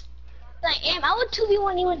 I am. I would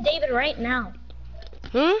 2v1 you and David right now.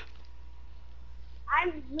 Hmm?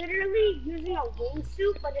 I'm literally using a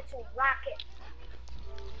wingsuit, but it's a rocket.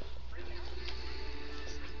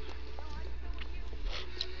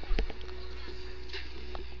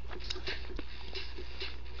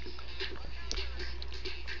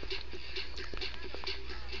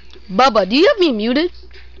 Bubba, do you have me muted?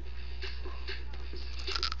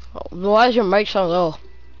 Oh, why is your mic so low?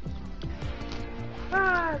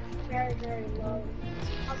 Ah, it's very, very low.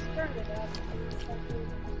 I'll turn it up.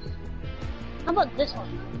 How about this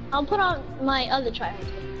one? I'll put on my other tryhard.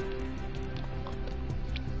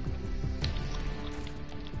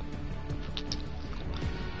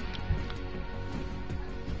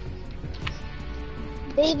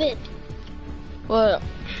 David, What?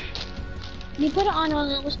 you put it on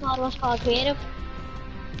what's called creative.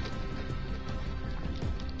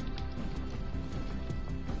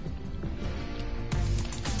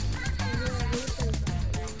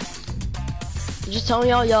 Just telling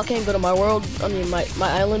y'all can't go to my world, I mean my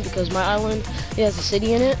island, because my island, it has a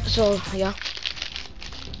city in it, so yeah.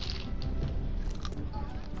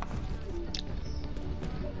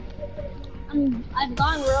 I've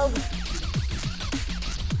gone rogue.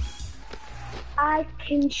 I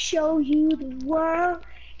can show you the world.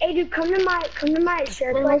 Hey, dude, come to my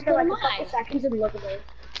share Well, place let's for go like a to couple mine. seconds and look at it.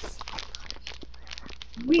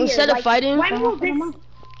 Weird, Instead of like, fighting- when will this?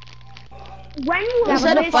 When will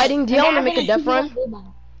Instead of this fighting, do y'all want to make a death run?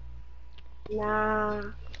 Nah.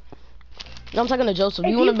 No, I'm talking to Joseph.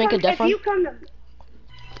 Do you want to make a death If run? you come to.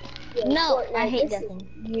 Yeah, No, Fortnite, I hate this that is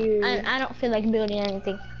thing. weird. I don't feel like building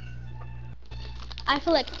anything. I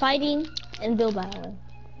feel like fighting and build battling.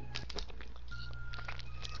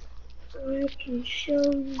 I can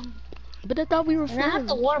show you. But I thought we were And I have to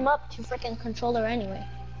friends. warm up to freaking controller anyway.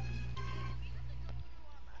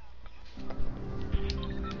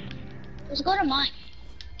 Let's go to mine.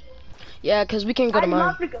 Yeah, because we can't go to I'd mine.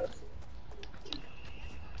 love to go.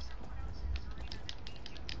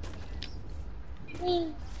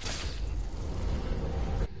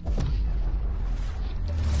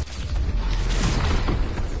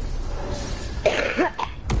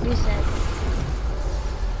 Reset.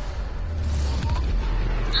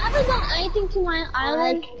 I haven't done anything to my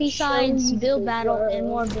island can besides show you build the battle and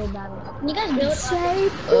world. more build battles. Can you guys build?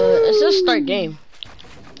 It says start game.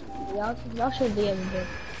 Y'all should be able to build.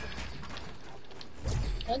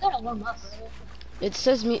 I gotta warm up. It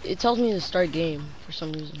tells me to start game for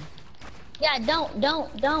some reason. Yeah, don't.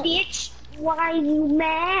 Bitch, why you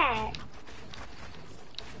mad?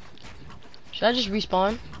 Should I just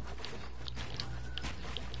respawn?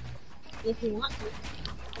 If you want to.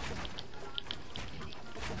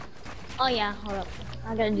 Oh yeah, hold up.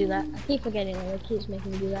 I gotta do that. I keep forgetting that it keeps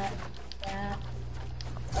making me do that. Yeah.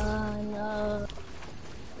 No.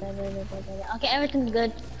 Okay, everything's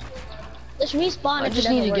good. Just respawn. I if it just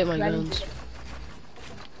need to doesn't get work, my 'cause I guns. didn't-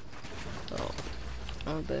 Oh,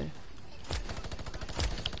 aren't they?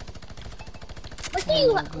 What do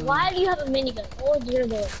you? Why do you have a minigun? Oh, dear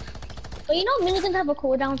lord. But you know miniguns have a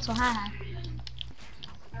cooldown, so haha.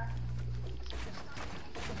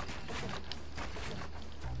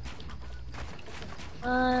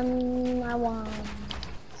 I want.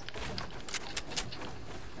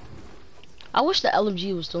 I wish the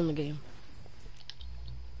LMG was still in the game.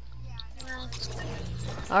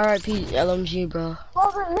 R.I.P. LMG, bro.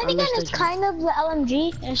 Well, the missed minigun is it. kind of the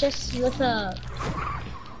LMG. It's just with a.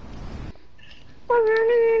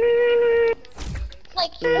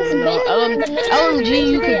 like No, basically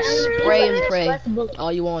LMG, you could basically, spray and it's pray less bullets.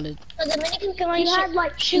 all you wanted. So the minigun can only You had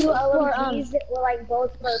like shoot two for LMGs that were like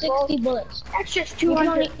both purple. 60 bullets. That's just You can 200.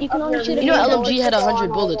 only shoot You know a LMG had bullets 100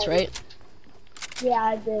 on bullets, already. right? Yeah,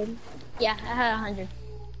 I did. Yeah, I had 100.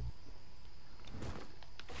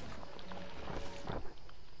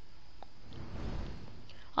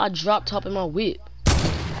 I drop top in my whip.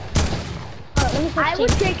 Let me I would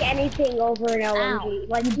see. take anything over an LMG.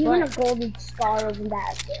 Like even a What? golden scar isn't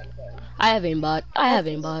that damn thing. I have aimbot. I have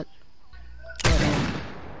aimbot.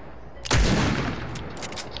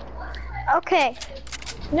 Okay.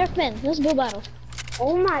 Nerfman, let's go battle.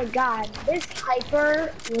 Oh my god, this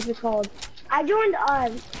hyper, what's it called? I joined a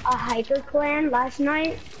hyper clan last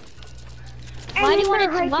night. Why do you want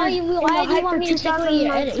to? Why do you want me to take away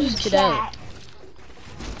your edits? Get out.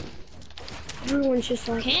 Everyone's just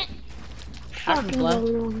like Can't. I can fucking fly.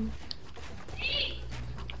 going on.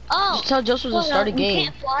 Oh. Just tell Joseph to hold start a on, game. You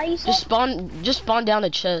can't fly, you said? Just spawn down a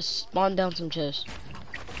chest. Spawn down some chests.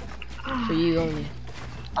 For you only.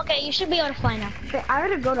 Okay, you should be able to fly now. Okay, I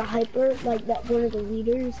gotta go to hyper, like that one of the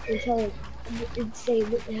leaders, and tell it and say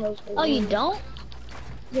what the hell's going on. Oh, you don't?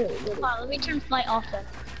 Really. Hold on, let me turn flight off then.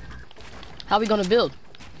 How we gonna build?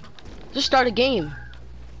 Just start a game.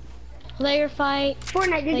 Player fight.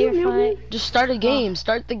 Fortnite, did Player you mute me? Just start a game.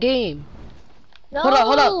 Start the game. No.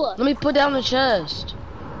 Hold up. Let me put down the chest.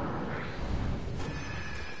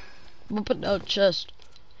 We'll put down the chest.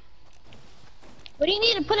 What do you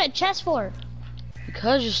need to put a chest for?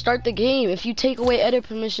 Because you start the game. If you take away edit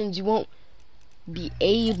permissions, you won't be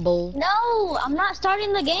able. No, I'm not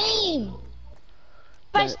starting the game.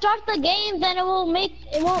 If I But- start the game, then it will make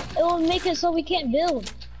it so we can't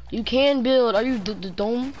build. You can build. Are you the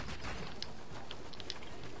dome?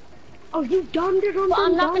 Oh, you dumb. Well,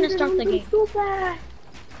 I'm not gonna start the game. So bad.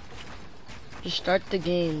 Just start the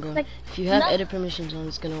game, bro. Like, If you have no- edit permissions on,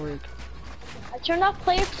 it's gonna work. I turned off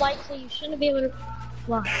player flight, so you shouldn't be able to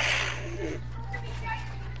fly.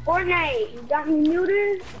 Fortnite, you got me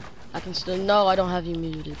muted? I can still. No, I don't have you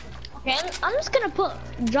muted. Okay, I'm just gonna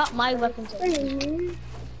drop my weapons in.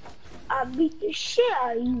 I beat the shit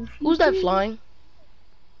out of you. Who's that flying?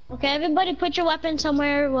 Okay, everybody put your weapon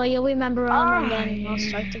somewhere where you'll remember them, and then I'll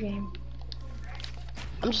start the game.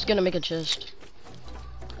 I'm just gonna make a chest.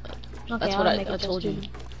 Okay, That's I'll what make I it told just you. do-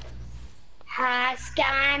 High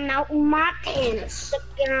sky mountain Montana,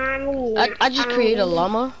 sucking on me. I just created a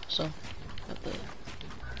llama, so have to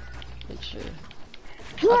make sure.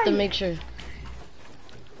 Have to make sure.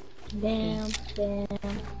 Damn, damn,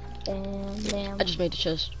 damn, damn. I just made the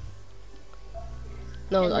chest.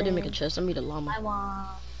 No, And I didn't make a then- chest. I made a llama. I want.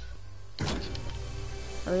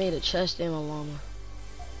 I made a chest and a llama.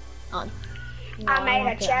 I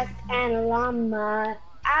made a chest and a llama.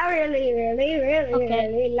 I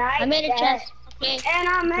really like I made a that. chest. Okay. And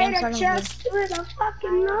I I'm made a starting chest with a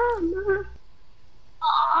fucking llama.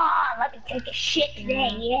 Oh, let me take a shit today,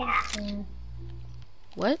 yeah.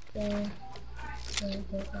 What? Yeah.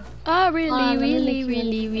 I let really, me really, make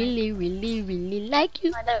really, really, really, really like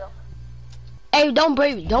you. Alright, there we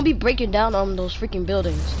go. Hey, don't be breaking down on those freaking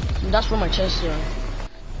buildings. That's where my chest is.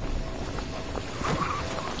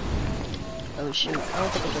 Oh shoot! I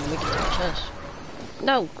don't think I can make it to the chest.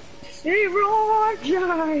 No, Zero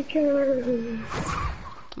Jacker. I'm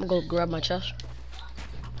gonna go grab my chest.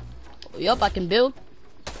 Yup, I can build.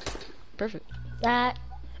 Perfect. That.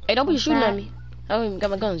 Hey, don't be What's shooting that? at me. I don't even got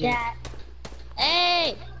my guns yet. That.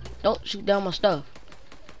 Hey. Don't shoot down my stuff.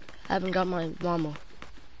 I haven't got my llama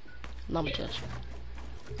chest.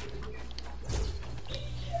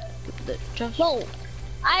 Get the chest. Whoa.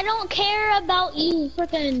 I don't care about you,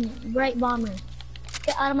 freaking bright bomber.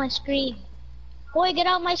 Get out of my screen. Boy, get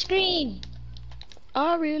out my screen.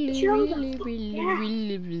 I really, Chill the really, fuck really, out.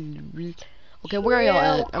 really. Okay, where are y'all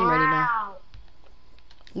at? I'm ready now.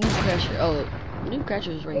 New Crasher. Oh, New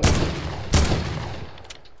Crasher is right here.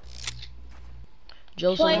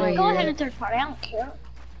 Joseph's Boy, right go here. ahead and third party. I don't care.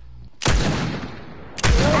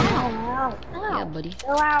 Ow. Yeah, buddy.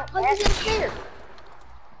 Go out. How does it care?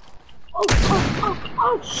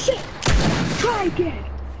 Oh, shit. Try again.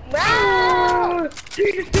 Wow.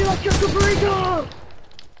 You just feel like just a burrito.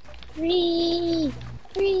 Free.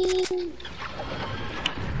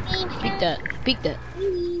 Peek that. Peek that.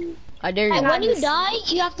 I dare And you. when you die,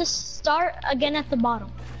 you have to start again at the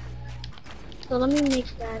bottom. So let me make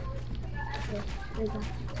that. Okay, there you go.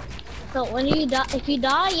 So when you die, if you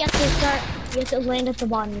die, you have to start. You have to land at the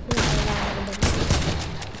bottom. You can't land at the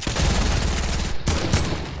bottom.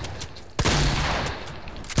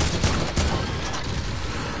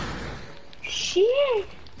 Shit.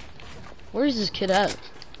 Where is this kid at?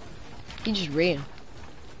 He just ran.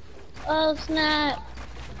 Oh snap!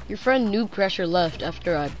 Your friend Noob Crusher left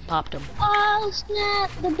after I popped him. Oh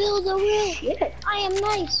snap! The builds are real. Shit. I am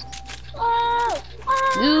nice. Oh,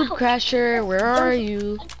 oh. Noob Crusher, where are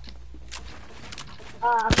you?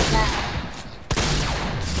 Snap.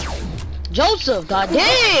 Joseph, god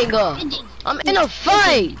dang! I'm in a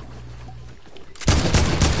fight!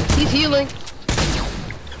 He's healing.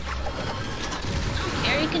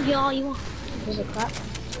 Here, you can heal all you want. There's a crap.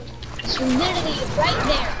 It's literally right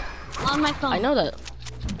there on my phone. I know that.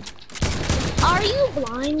 Are you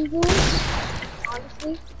blind, Bruce?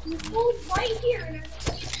 Honestly? He's right here and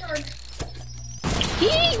I'm charged.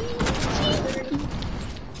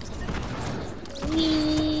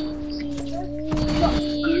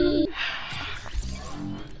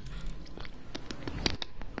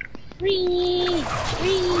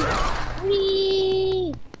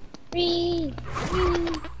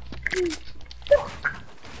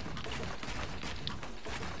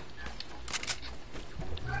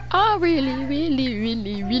 I really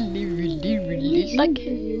like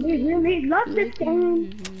it. Really love this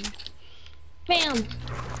game. Bam.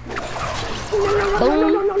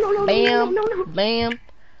 Boom, bam, bam,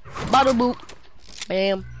 bada boop,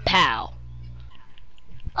 bam, pow.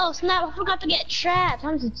 Oh snap, I forgot to get trapped.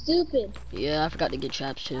 I'm so stupid. Yeah, I forgot to get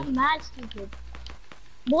traps too. I'm mad stupid.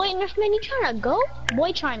 Boy, Nerfman, you trying to go?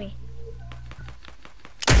 Boy, try me.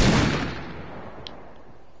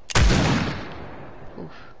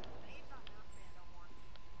 Oof.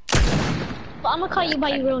 But I'm gonna call you by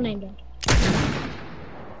your real name then.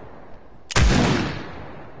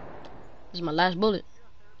 This is my last bullet.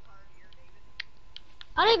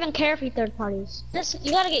 I don't even care if you third parties. This,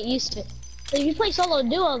 you gotta get used to it. So if you play solo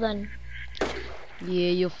duo, then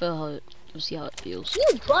Yeah, you'll feel how you'll see how it feels. you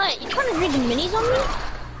butt. You trying to rig the minis on me?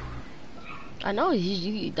 I know,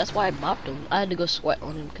 that's why I bopped him. I had to go sweat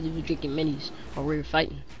on him because he was drinking minis while we were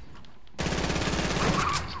fighting.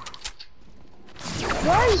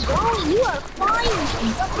 Where are you going? You are flying.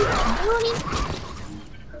 What are you doing?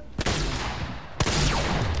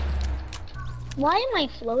 Why am I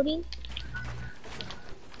floating?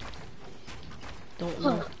 Don't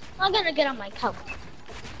know. I'm gonna get on my couch.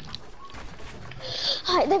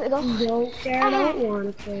 Alright, there we go. I don't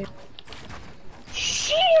want to play.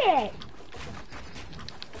 Shit!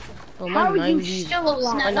 Oh, my How are you 90s, still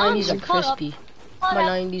alive? my Now, 90s are hold up. crispy. Hold My up.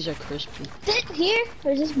 90s are crispy. Sit here,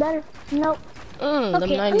 or is this better? Nope. Them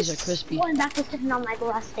Okay, 90s are crispy. Going back to sitting on my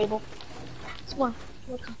glass table. It's more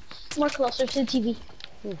closer to the TV.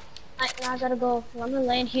 Ooh. Alright, now I gotta go. I'm gonna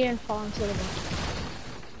land here and fall into the bed.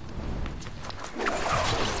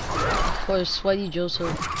 Of course, sweaty Joseph,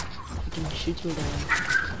 he can shoot me down.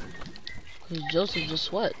 Cause Joseph's a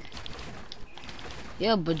sweat.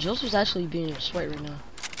 Yeah, but Joseph's actually being a sweat right now.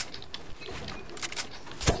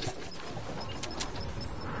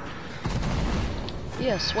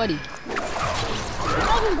 Yeah, sweaty.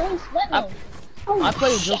 I'm doing sweat mode. I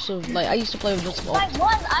play with Joseph, like, I used to play with Joseph all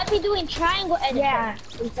I'd be doing triangle edit. Yeah.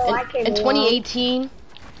 So I can in 2018,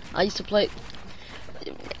 I used to play.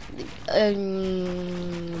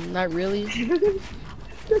 Not really.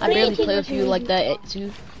 I barely play with you like that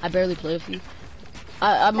too. I barely play with you.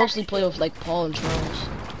 I mostly play with like Paul and Charles.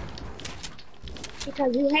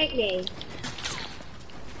 Because you hate me.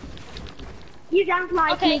 You don't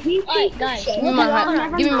like Okay, me. alright, guys. Give me my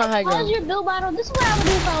high, give me my high How's ground. your build battle? This is what I would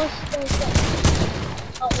do if I was sick.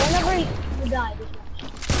 Oh, whenever you die, this match.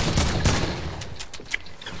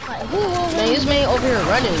 Alright, who will Man, this man over here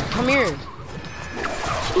running. Come here.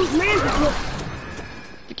 Whose man's is this?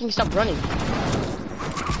 Freaking stop running.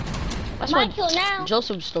 That's my why kill now?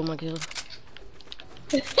 Joseph stole my kill.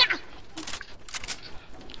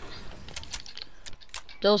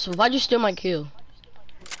 Joseph, why'd you steal my kill?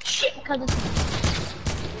 Shit, because it's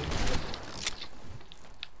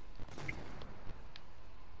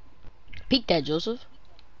Peek that, Joseph.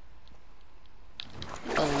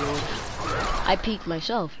 Oh lord. I peeked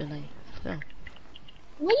myself and I fell.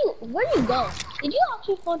 where you go? Did you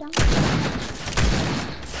actually fall down?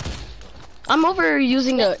 I'm over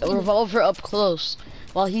using the revolver up close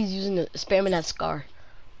while he's using the spamming that scar.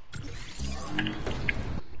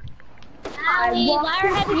 Allie, why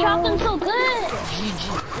are heavy shotguns so good?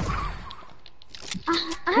 GG. I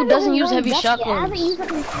Who haven't doesn't even use learned heavy that yet. I shotguns? haven't used a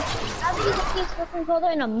PS4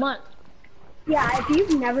 controller in a month. Yeah, if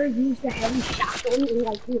you've never used a heavy shotgun in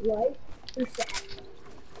like your life, you're sad.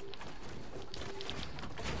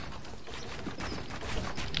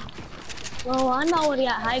 Well, I'm already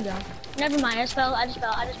at high ground. Never mind, I just fell. Oh,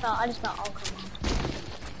 come on.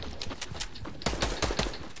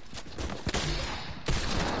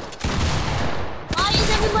 Why is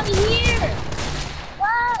everybody here?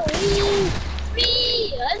 Wow, me.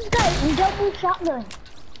 This guy's double shotgun.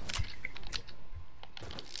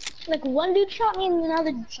 Like one dude shot me and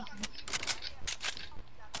another dude shot me.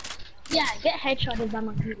 Yeah, get headshotted by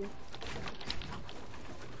my computer.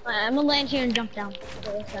 Alright, I'm gonna land here and jump down.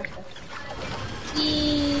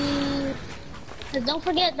 Cause don't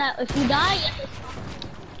forget that if you die, you have to stop.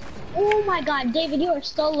 Oh my god, David, you are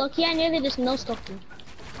so lucky. I nearly just no-scoped you.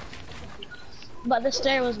 But the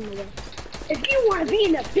stair was in the way. If you want to be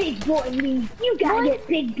in the big boy league, you gotta get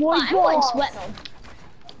big boy I'm going balls. sweat mode.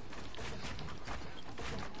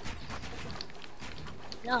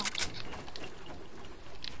 No.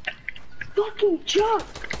 Fucking jump.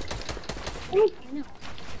 I know.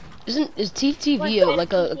 Is TTV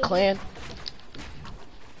like a clan?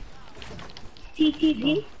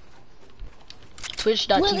 TTV?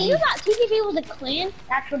 Twitch.tv. Well, you thought TTV was a clan?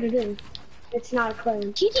 That's what it is. It's not a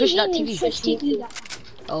clan. TTV Twitch.tv. means Twitch TV.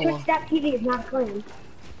 Oh, well. Twitch.tv is not a clan.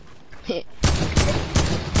 It's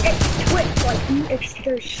Twitch, like, it's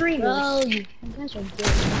their streamers. Oh, you guys are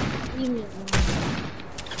good. Leave me alone.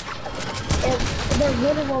 They're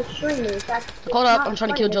literal streamers. That's Hold up, not I'm a trying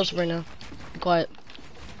to kill clan. Joseph right now. Be quiet.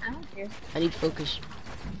 I don't care. I need focus.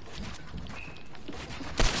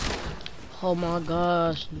 Oh my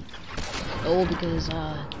gosh. Oh, because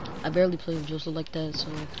I barely play with Joseph like that, so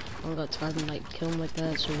I don't got time to like kill him like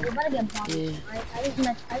that. So You're about to get bombed. yeah. Right? I just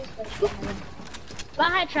if I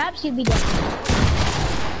had traps, you'd be dead.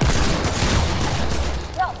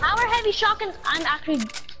 Bro, power heavy shotguns, I'm actually.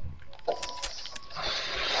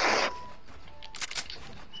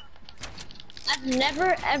 I've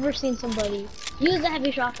never ever seen somebody use a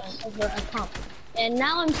heavy shotgun over a pump. And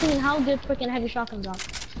now I'm seeing how good freaking heavy shotguns are.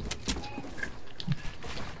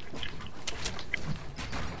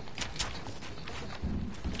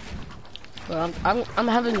 Bro, I'm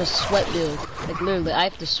having a sweat build. Like literally, I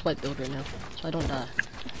have to sweat build right now, so I don't die.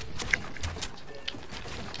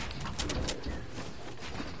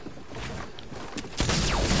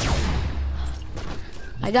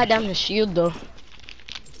 I got down his shield though.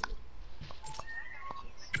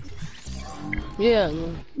 Yeah.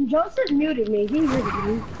 No. Joseph muted me. He muted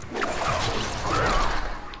me.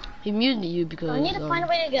 He muted you because I need to find a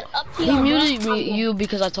way to get up to he you. muted you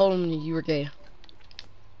because I told him you were gay.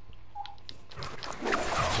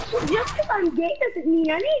 Just because I'm gay doesn't mean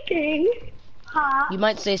anything. Huh? You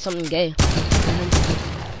might say something gay.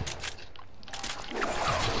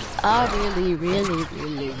 I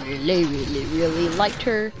really liked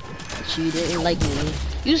her. She didn't like me.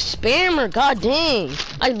 You spammer, god dang.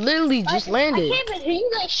 I literally just landed. I can't even hear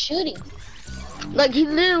you guys shooting. Like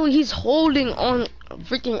he's holding on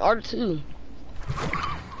freaking R2.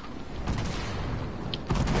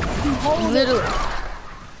 Literally.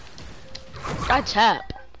 I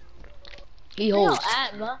tap. He holds.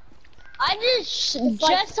 Bro. I just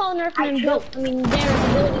saw Nerfman built. I mean,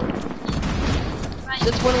 their ability. Right.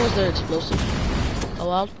 Since when was there explosive? Oh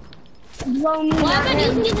wow. Blow me Well, I've been out.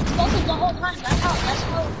 using these explosives the whole time. That's how it's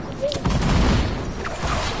been.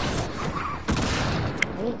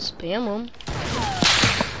 I won't spam them.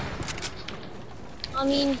 I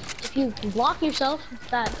mean, if you block yourself,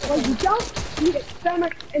 that's. Well, you don't need a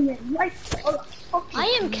stomach and then right. I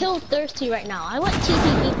am kill thirsty right now. I want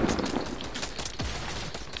TTV.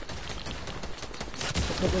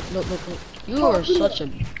 Look. You are such a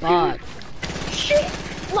bot. Shit.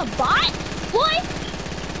 I'm a bot? Boy?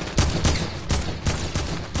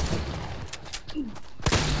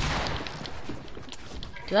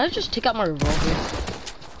 Did I just take out my revolver?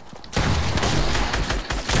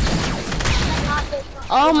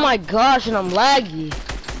 Oh my gosh, and I'm laggy.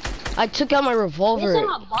 I took out my revolver. I'm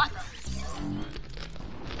a bot.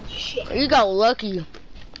 You got lucky.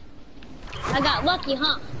 I got lucky,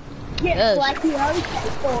 huh? Yes, Yes. like you always say,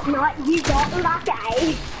 Fortnite, you got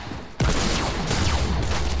lucky.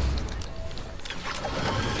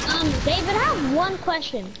 David, I have one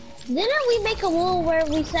question. Didn't we make a rule where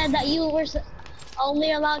we said that you were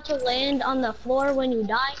only allowed to land on the floor when you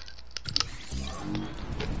die?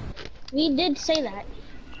 We did say that.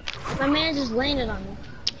 My man just landed on me.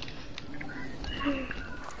 Oh,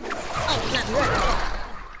 it's not good.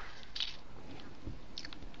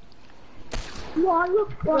 Well,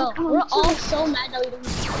 look, Bro, we're all so mad that we don't.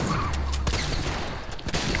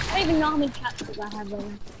 I don't even know how many captures I have,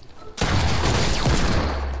 brother.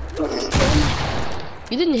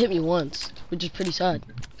 You didn't hit me once, which is pretty sad.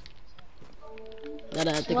 Now that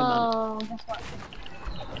I think about it. Guess what?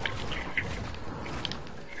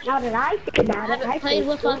 Now that I think about I it, haven't I played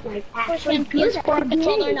think with a Fortnite actually freaking good at PS4 the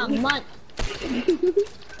controller in a game. month.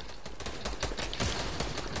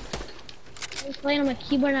 I'm playing on my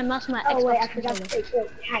keyboard and mouse, my Oh Xbox wait, I forgot to controller. say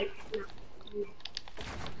Fortnite.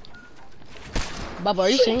 Baba, are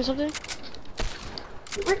you saying something?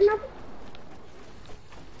 What? No.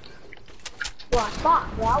 I thought,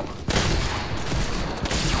 bro.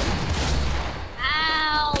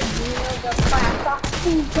 Ow! The crash off.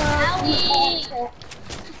 Owie!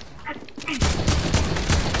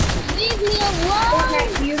 Leave me alone! Okay,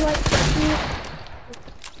 do you like turkey?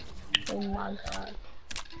 Oh my god.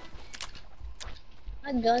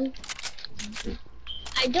 My gun?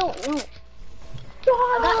 I don't know.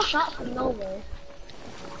 I got shot from nowhere.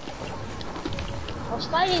 I was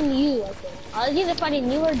fighting you, I think. I was either fighting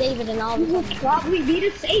you or David, and all of a You will sudden. probably be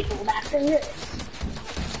disabled after this.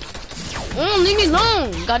 Leave me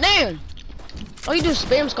alone. Goddamn. All you do is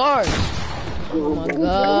spam scars. Oh my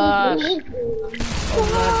gosh. Oh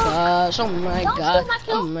my gosh. Oh my Don't gosh. steal my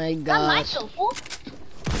kill. Oh my Not my gosh. kill, fool.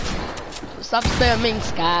 Stop spamming,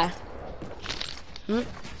 Sky.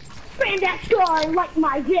 Spam that star like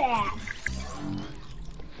my dad.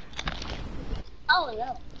 Oh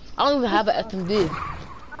no. I don't even have an FMV.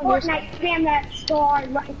 Fortnite, spam that star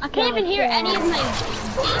like I can't even hear any of my.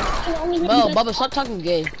 I can only hear Bro, the- Bubba, stop talking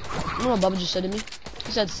gay. You know what Bubba just said to me?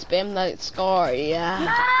 He said spam that scar, yeah.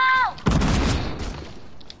 No!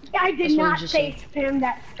 I did That's what not you just say spam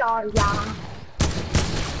that star, y'all.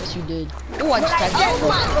 Yes, you did. Oh, I But just I tagged said you. Oh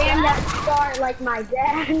my spam God. that star like my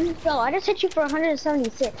dad. So I just hit you for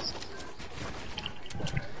 176.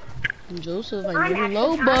 Joseph, I I'm never actually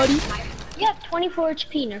know, buddy. You have 24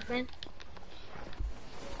 HP, Nerf man.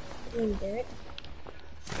 Derek.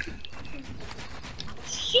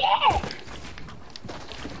 Shit!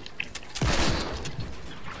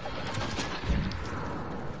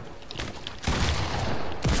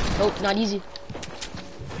 Oh, not easy.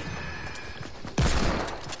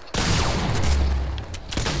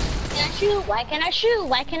 Can I shoot? Why can't I shoot?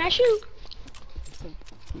 Why can't I shoot?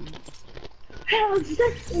 How's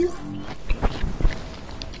this?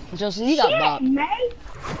 Joseph, you got Shit, bopped. mate!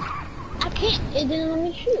 I can't. It didn't let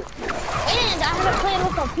me shoot. And I haven't played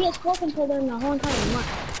with a PS4 controller in the whole entire month.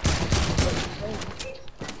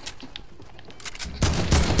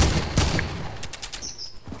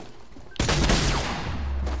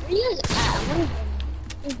 Where you guys at?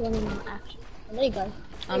 I'm going on action. Oh, there you go.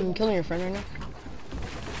 I'm killing your friend right now.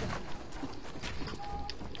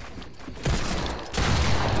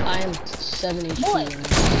 I am 7 HP Boy. right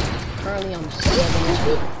now. Currently, I'm 7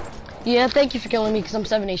 HP. Yeah, thank you for killing me because I'm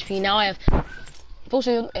 7 HP. Now I have full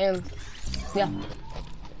shield and yeah.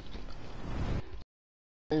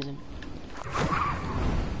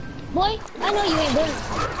 Boy, I know you ain't doing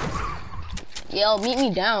it. Yo, meet me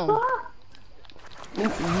down.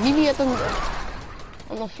 Meet me at the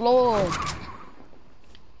on the floor.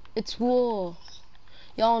 It's war.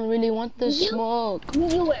 Y'all don't really want the You? smoke.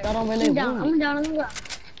 You where? I don't really I'm down. want it. I'm down on the ground.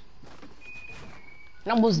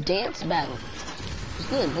 That was dance battle. It's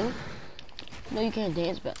good, huh? No, you can't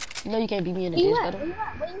dance battle. No, you can't beat me in a Where you dance at? battle. Where you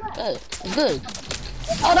at? Where you at? Good. It's good.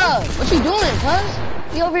 Hold up. What you doing,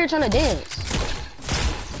 cuz? You over here trying to dance.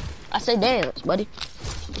 I say dance, buddy.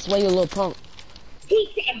 That's why you a little punk. He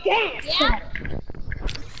said dance! Yeah?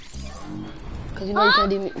 Cause you know you can't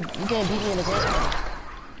beat me in a dance battle.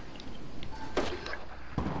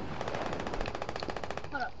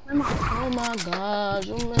 Hold up. I'm on. Oh my gosh,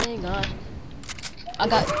 oh my gosh.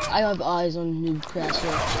 I have eyes on Noob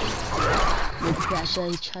Crasher. Noob Crasher,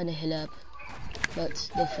 he's trying to heal up. But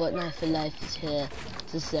the Fortnite for life is here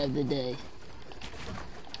to save the day.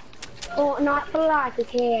 Oh, not for life,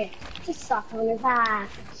 okay. Just suck on his ass.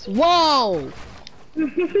 Whoa!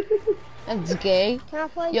 That's gay. Can I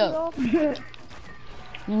play Yo. you?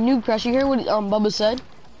 Noob Crasher, you hear what Bubba said?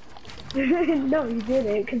 No, you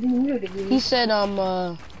didn't, because you muted me. He said,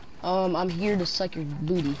 I'm here to suck your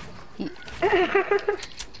booty.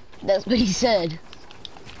 That's what he said.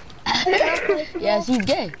 Yes, he's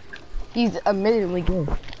gay. He's admittedly gay.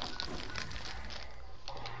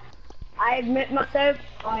 I admit myself,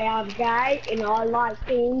 I am gay, and I like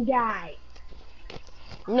being gay.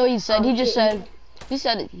 No, he said, he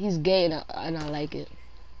said he's gay and I like it.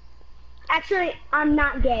 Actually, I'm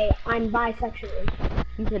not gay. I'm bisexual.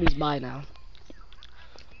 He said he's bi now.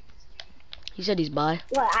 He said he's bi.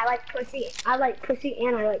 What? I like pussy. I like pussy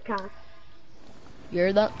and I like cock. You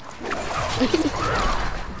heard that?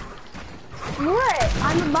 What?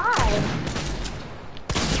 I'm a bi.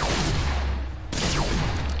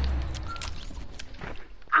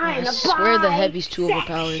 I'm a swear the heavy's too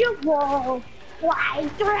overpowered. bisexual. Fly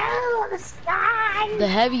through the sky. The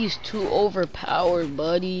heavy is too overpowered,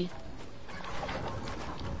 buddy.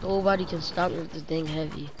 Nobody can stop me with this dang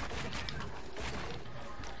heavy.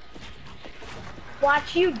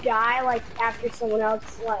 Watch you die like after someone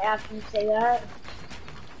else, like after you say that.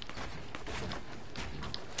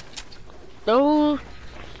 No,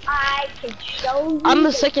 I can show you. I'm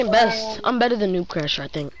the second best. I'm better than Noob Crasher, I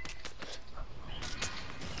think.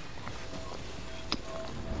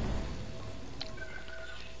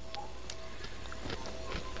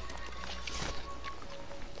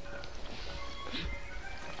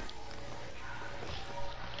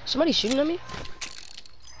 Somebody shooting at me?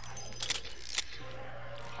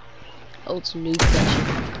 Oh, it's Noob Catcher.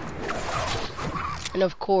 And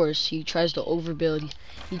of course, he tries to overbuild.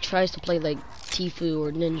 He tries to play like Tfue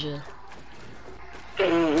or Ninja.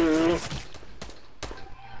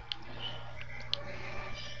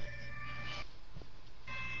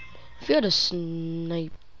 If you had a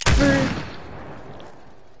sniper...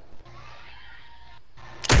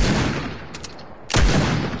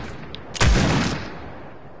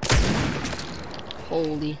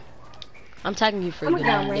 Holy. I'm tagging you for a good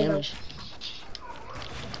amount of damage.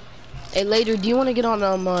 Hey, later, do you want to get on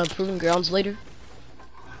Proving Grounds later?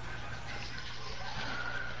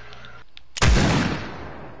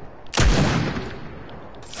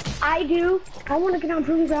 I do. I want to get on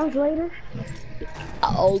Proving Grounds later.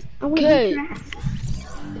 Okay.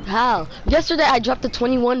 How? Yesterday I dropped a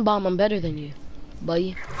 21 bomb. I'm better than you,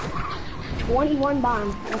 buddy. 21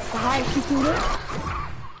 bombs. That's the highest you can get.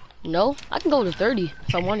 No, I can go to 30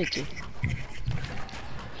 if I wanted to.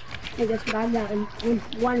 I guess what I've gotten in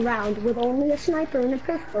one round with only a sniper and a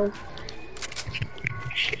pistol.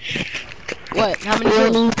 What? How many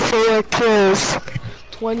kills? 24 kills.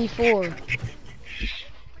 24.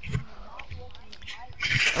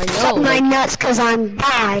 I know. Suck my nuts cause I'm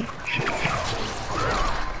bi.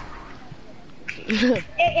 he's bi.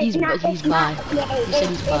 He said he's bi.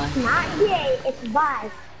 It's not gay, it's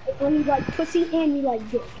bi. It's when you like pussy and you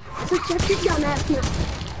like dick. So shut your dumb ass mouth.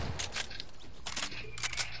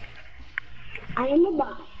 I am a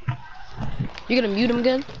bi. You gonna mute him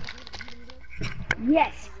again?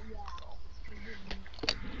 Yes.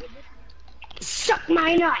 Suck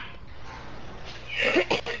my nut.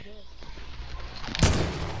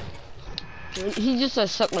 He just said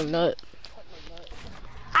suck my nut.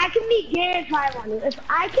 I can be gay if I want to.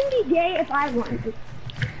 I can be gay if I want to.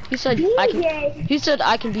 He said I can. He said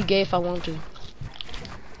I can be gay if I want to.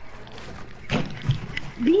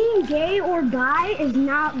 Being gay or bi is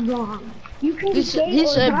not wrong. You can be gay He or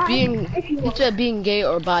said bi being. if you He want. said being gay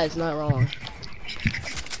or bi is not wrong.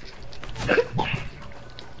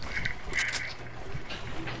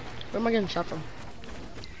 Where am I getting shot from?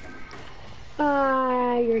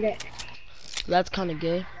 You're gay. That's kind of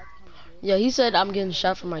gay. Yeah, he said I'm getting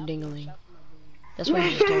shot from my dingaling. That's what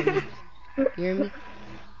he just told me. You hear me?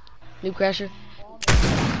 New Crasher?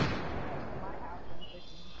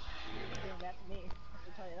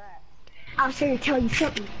 I was here to tell you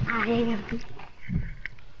something. I am.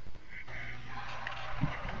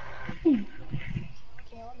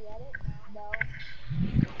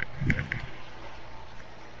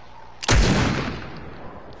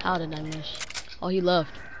 How did I miss? Oh, he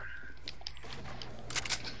left.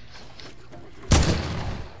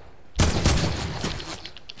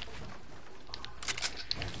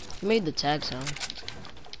 He made the tag sound.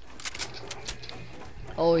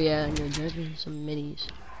 Oh yeah, and you're drinking some minis.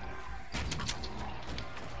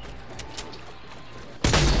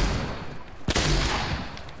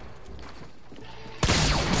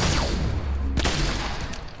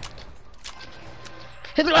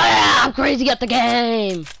 I'm crazy at the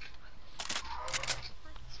game.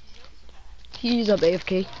 He's up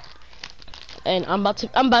AFK, and I'm about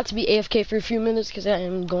to be AFK for a few minutes because I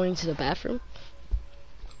am going to the bathroom.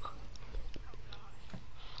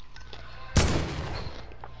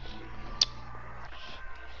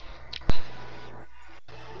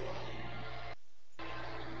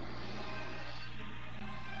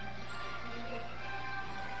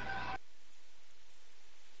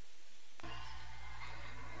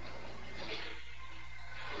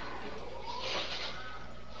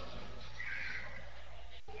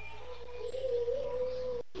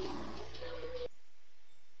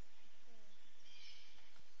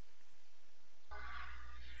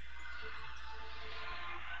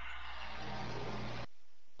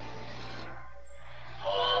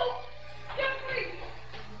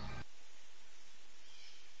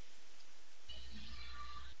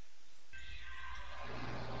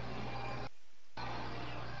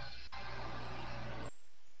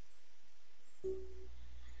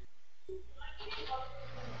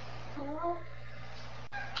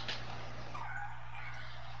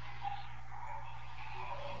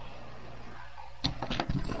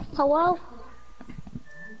 Hello?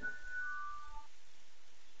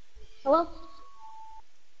 Hello?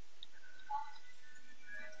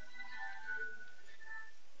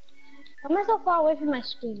 Why am I so far away from my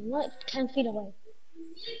screen? I'm like 10 feet away.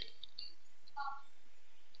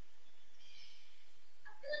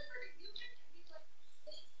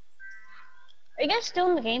 Are you guys still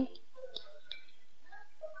in the game?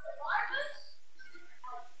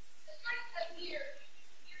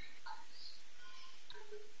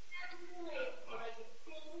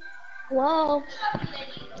 Hello?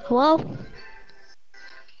 Hello?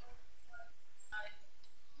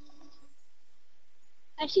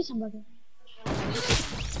 I see somebody.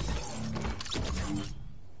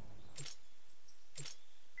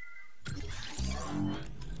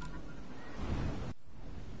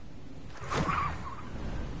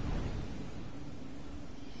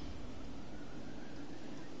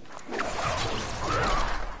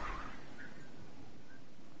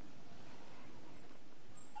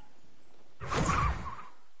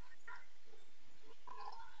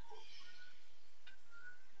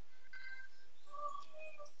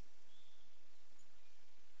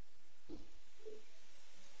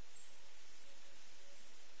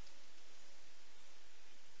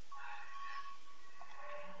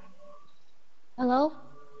 Hello?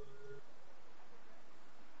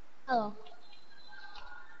 Hello?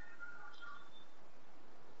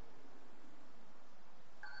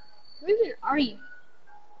 Where even are you?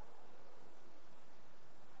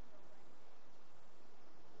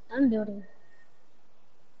 I'm building.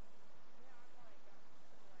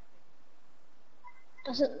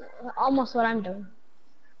 That's almost what I'm doing.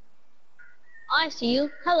 I see you.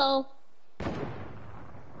 Hello.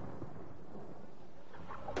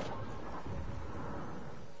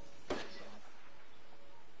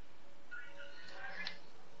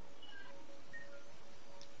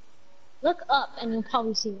 Look up and you'll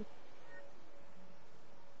probably see it.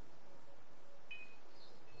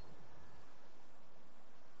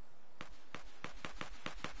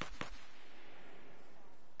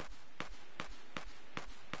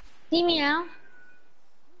 See me now?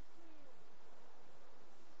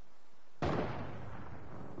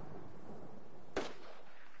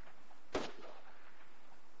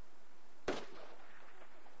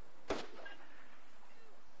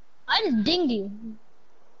 I just dinged you.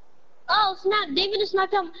 Oh snap, David just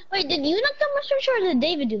knocked down. Wait, did you knock down my structure or did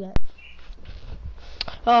David do that?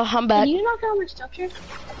 Oh, I'm back. Did you knock down my structure?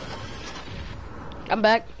 I'm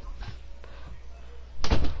back.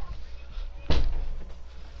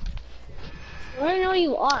 I don't know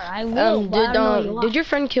you are. I will, but I don't know you are. Did your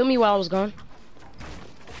friend kill me while I was gone?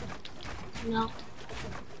 No.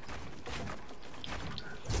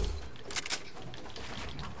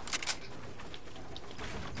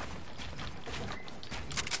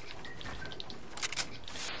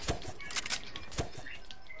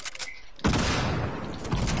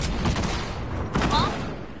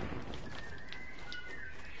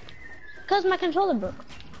 Because my controller broke.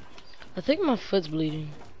 I think my foot's bleeding.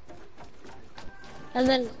 And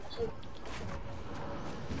then...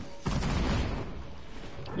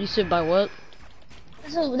 You said by what?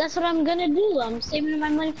 So that's what I'm gonna do. I'm saving my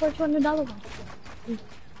money for a $200 one.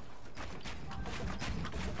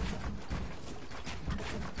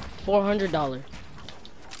 $400.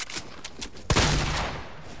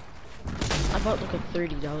 I bought like a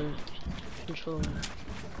 $30 controller.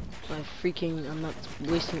 So I'm not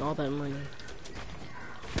wasting all that money.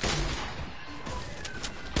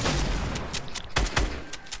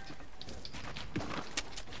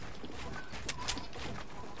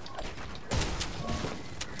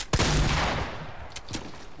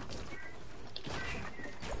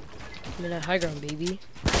 I'm in that high ground, baby.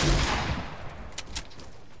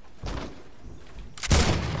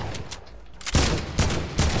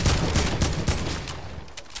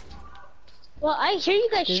 Well, I hear you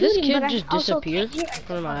guys Did shooting, this kid but just I also disappear can't hear in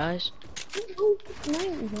front of my eyes?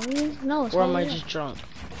 No, it's Or am all I here. just drunk?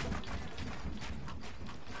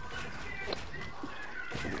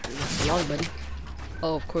 Long, buddy.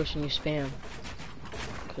 Oh, of course, and you spam.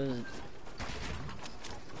 Cause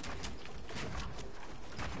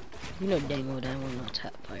you know dang well that one not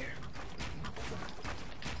tap fire.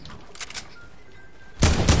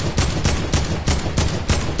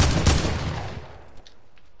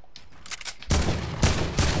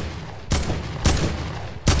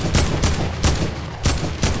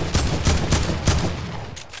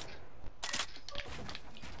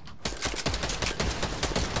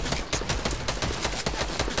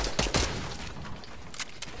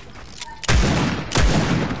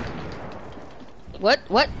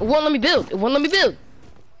 What? It won't let me build. It won't let me build.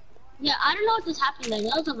 Yeah, I don't know what just happened there.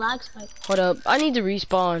 That was a lag spike. Hold up. I need to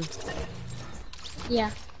respawn.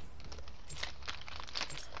 Yeah.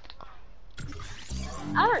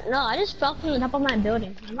 I don't know. I just fell from the top of my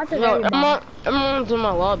building. I'm at the very bottom. I'm on to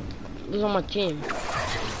my lobby. Who's on my team?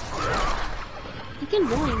 You can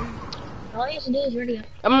join. All you have to do is ready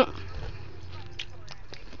up.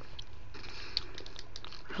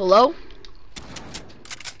 Hello?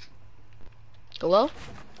 Hello?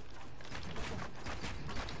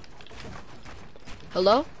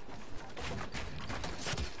 Hello?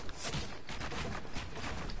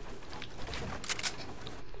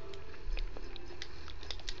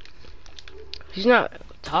 He's not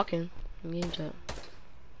talking. I'm getting chat.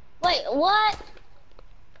 Wait, what?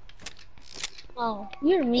 Oh,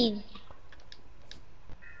 you're mean.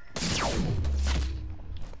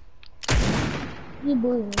 You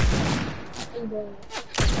bully me. You bully me.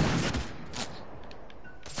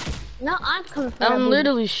 No, I'm coming for that I'm booty.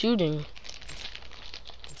 literally shooting.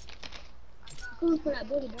 I'm coming for that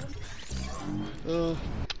booty, bro.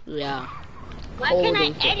 Yeah. Why can't I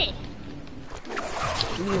Holding. edit?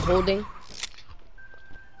 You holding?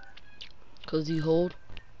 Cause you hold.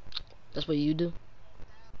 That's what you do.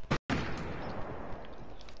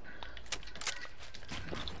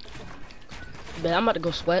 But I'm about to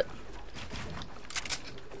go sweat.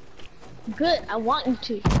 Good, I want you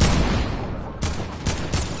to.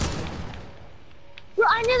 Bro,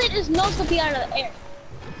 I nearly just nose the out of the air.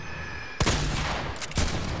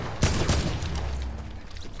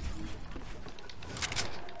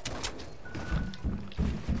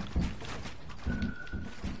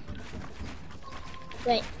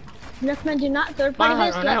 Wait, Nuffman, do not third party Fine,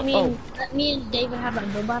 this. right Let now. me, let me and David have a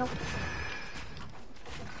build battle.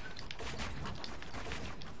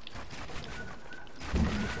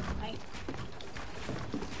 Right.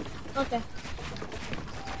 Okay.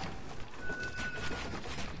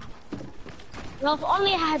 Well, if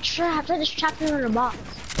only I had put this chapter in a box.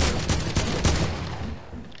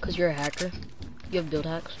 Cause you're a hacker. You have build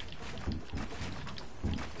hacks.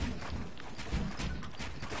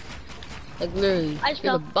 Like literally, I you're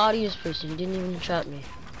spell- the bodiest person. You didn't even trap me.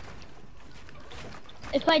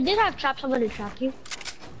 If I did have traps, I would have trapped you.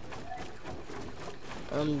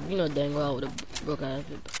 You know dang well I would have broke out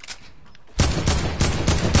of it.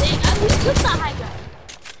 Dang, we took that high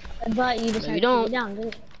ground. But you decided to don't. go down,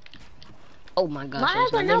 didn't you? Oh my gosh. My high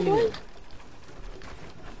that's ground not now, boy. letting me-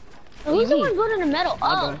 Who's you the mean? one building the metal? My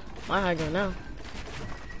Oh, ground. My high ground now.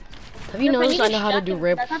 Have you Look, noticed I need know how to do distract him.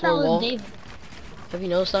 ramp I thought that floor was wall? David. Have you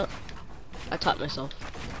noticed that? I taught myself.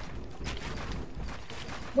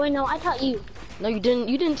 Boy, no, I taught you. No, you didn't.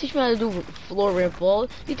 You didn't teach me how to do floor ramp wall.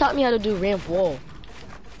 You taught me how to do ramp wall.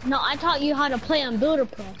 No, I taught you how to play on Builder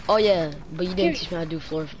Pro. Oh yeah, but you didn't Here. teach me how to do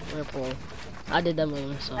floor ramp wall. I did that by I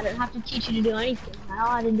myself. didn't have to teach you to do anything. All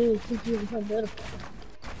I had to do was teach you to play Builder Pro.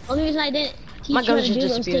 Only reason I didn't teach My you how guns to just do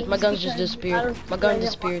those disappeared. things My is guns just because I disappeared. don't- My gun I didn't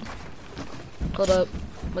disappeared. want- Hold up.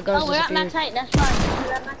 My guns Oh, we're at disappeared. max height. That's why.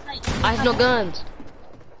 We're at max height. I have no guns.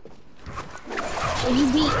 Oh, you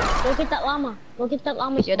beat. Go get that llama. Go get that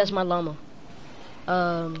llama. Yeah, that's spawn. my llama.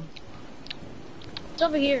 It's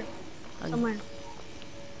over here. I- Somewhere.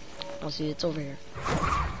 I'll see. It's over here.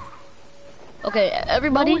 Okay,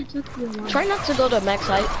 everybody, No one took you, llama. try not to go to max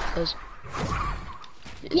height, cause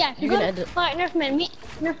Yeah, you're go gonna to, end up. alright, Nerfman, me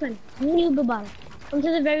and you the bottom. Come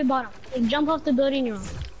to the very bottom. Like, jump off the building you're on.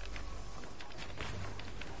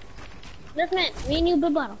 Nerfman, me and you the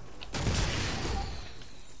bottom.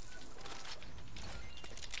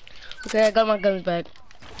 Okay, I got my guns back.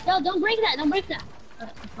 No, don't break that, don't break that.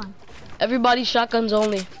 Alright, fine. Everybody, shotguns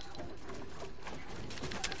only.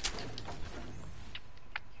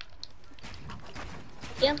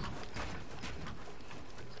 Yeah.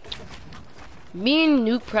 Me and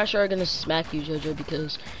Nuke Pressure are gonna smack you, Jojo,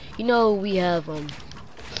 because you know we have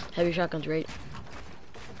heavy shotguns, right?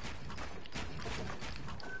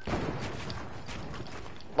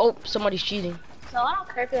 Oh, somebody's cheating. So I don't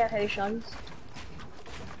care if you have heavy shots.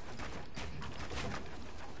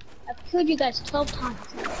 I've killed you guys 12 times.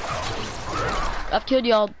 I've killed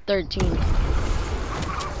y'all 13. Dang,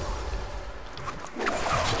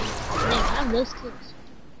 I have those kills.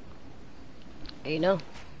 Hey, no.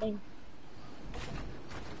 Dang.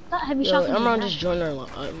 That heavy Yo, shotguns I'm are around bad. just join our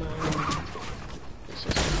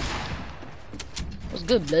What's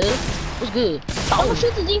good, blood? What's good? Don't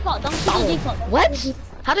shoot the default, don't shoot the default. Don't What? shoot the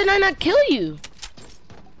default. How did I not kill you?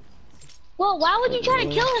 Well, why would you try to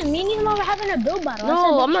kill him? Me and him are having a build battle. I said No,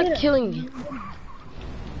 don't I'm shoot not him. killing you.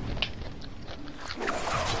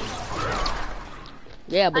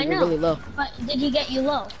 Yeah, but I you're know. really low. But did he get you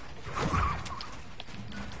low?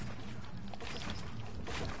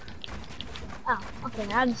 Oh, okay.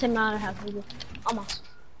 I had the same amount of health as you. Almost.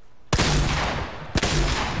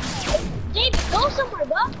 David, go somewhere,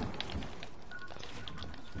 bro.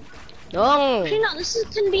 No. Actually, no, this is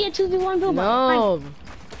gonna be a 2v1 build battle. No.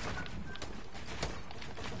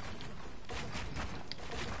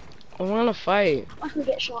 I wanna fight. Watch me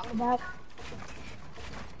get shot in the back.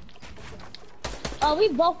 Oh, we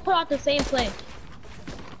both put out the same play.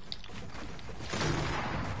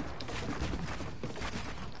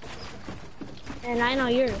 And I know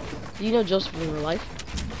yours. Do you know Joseph in real life?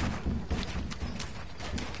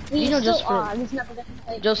 We You know still just for- are. This never gets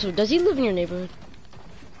played. Joseph, does he live in your neighborhood?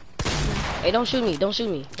 Hey, don't shoot me. Don't shoot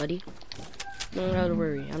me, buddy. Don't have to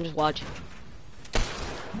worry. I'm just watching.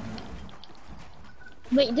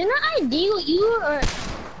 Wait, didn't I deagle you or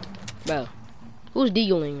Bro, who's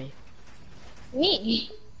deagling me? me?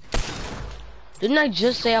 Didn't I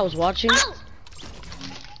just say I was watching? Ow!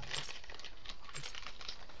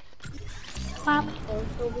 Pop,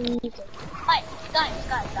 Alright,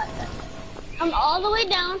 guys. Come all the way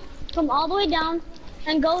down. Come all the way down,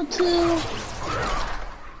 and go to.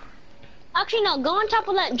 Actually, no. Go on top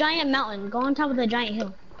of that giant mountain. Go on top of the giant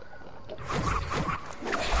hill.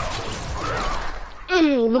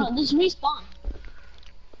 Oh, just respawn.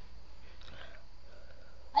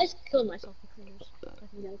 I just killed myself.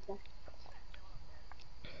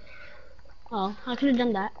 Oh, I could have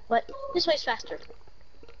done that, but this way's faster.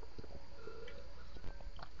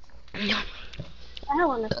 I don't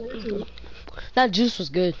want to. That juice was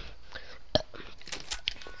good.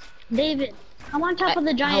 David, I'm on top of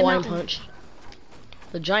the giant Hawaiian mountain. punch.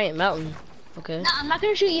 The giant mountain. Okay. No, I'm not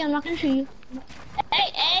gonna shoot you. I'm not gonna shoot you.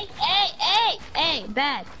 Hey,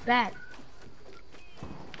 bad.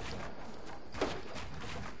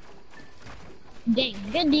 Dang,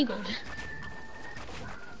 get deagled.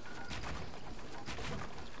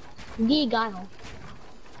 Deagle.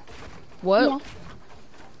 What? Yeah.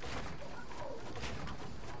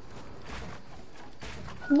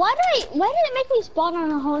 Why did it make me spawn on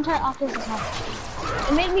the whole entire opposite side?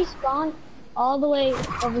 It made me spawn all the way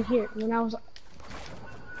over here when I was.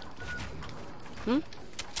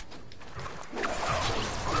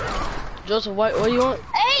 Joseph, what do you want?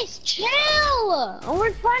 Hey, chill! I'm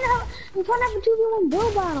trying to have a 2v1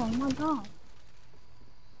 build battle. Oh my god.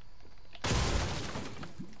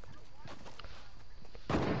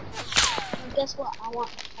 Guess what? I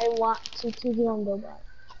want to 2v1 build battle.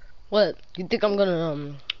 What? You think I'm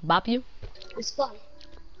gonna bop you? It's fun.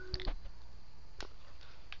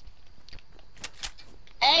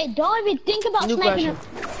 Hey, don't even think about New sniping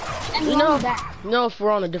question. him. And You run know, back. if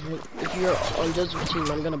we're on a different, if you're on Joseph's team,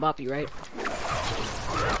 I'm gonna bop you, right?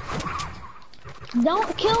 Don't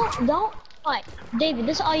fight. David,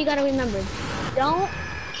 this is all you gotta remember. Don't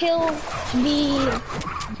kill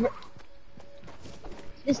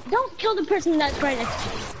don't kill the person that's right next to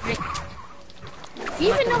you. Right?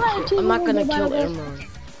 You even know how to I'm not gonna kill Emerald. Emerald.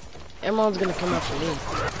 Emerald's gonna come after me.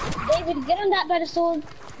 David, get on that pedestal.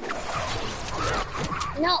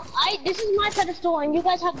 No, this is my pedestal and you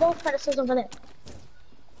guys have those pedestals over there.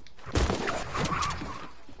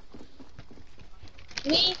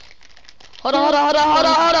 Me. Hold on.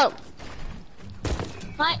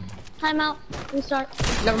 Right, time out. Restart.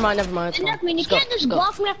 Never mind. It's And fine. Nerfman, you Let's go, can't just let's go.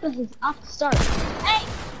 block me off the start. Hey,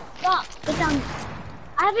 stop, get down.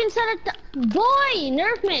 I haven't said it. Boy,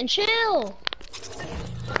 Nerfman, chill.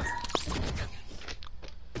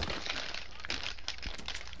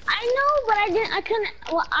 I know, but I couldn't.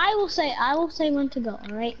 Well, I will say when to go.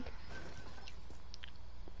 All right.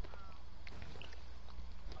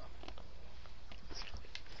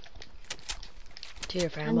 To your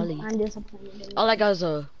family. I'm disappointed. All I got is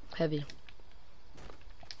a heavy.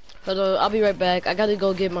 But I'll be right back. I gotta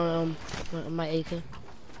go get my my AK. Okay,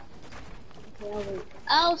 I'll wait.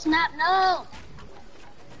 Oh snap! No.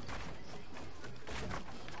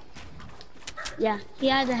 Yeah, he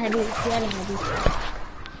had a heavy.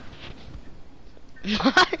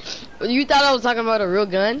 You thought I was talking about a real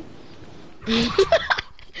gun?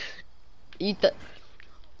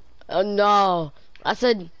 Oh no! I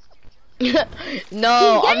said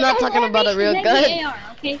no. I'm not talking about a real gun. AR,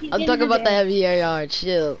 okay? I'm talking about the heavy AR.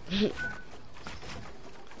 Chill.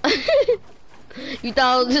 You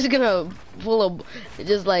thought I was just gonna pull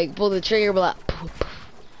the trigger, but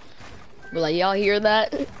like y'all hear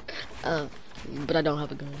that? But I don't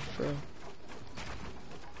have a gun for real.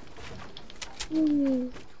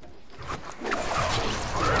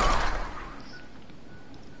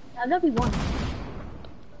 That'll be one.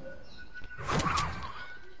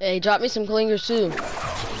 Hey, drop me some clingers too.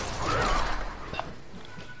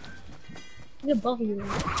 Get both of you.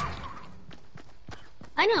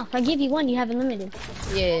 I know. If I give you one, you have unlimited.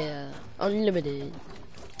 Yeah, unlimited.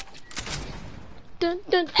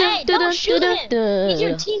 Hey, don't shoot him. He's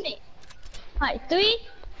your teammate. Alright, 3.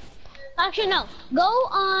 Actually, no. Go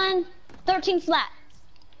on 13 flat.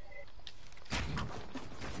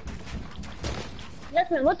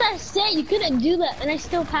 Listen, what that said, you couldn't do that, and I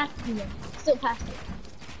still passed it.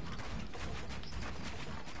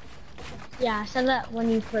 Yeah, I said that when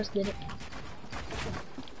you first did it.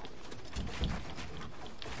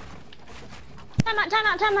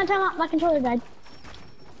 Time out. My controller died.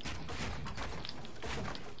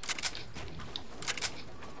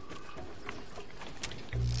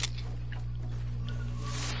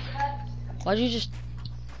 Why'd you just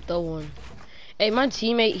throw one? Hey, my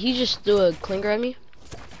teammate, he just threw a clinger at me.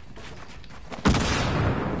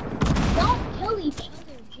 Don't kill each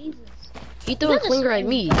other, Jesus. He threw a clinger at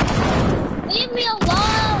me. Leave me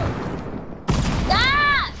alone!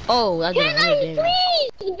 Stop! Oh, I did Can 100 I damage.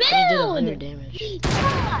 please build? I did 100 damage.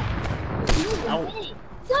 God. Ow. You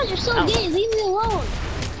guys are so Ow. gay, leave me alone.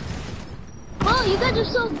 Oh, you guys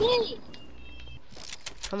are so gay.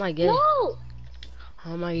 How am I gay? No!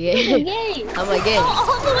 How am I You're gay? gay. How am I gay? Oh,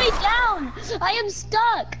 all the way down! I am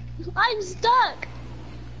stuck! I'm stuck!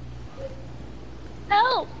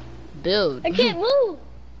 Help! Build. I can't move!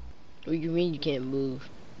 What do you mean you can't move?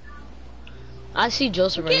 I see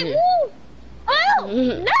Joseph I right can't here. move! Oh!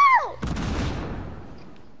 No!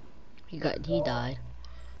 He died.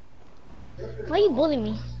 Why are you bullying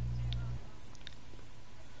me?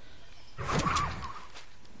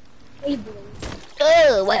 Why are you bullying me?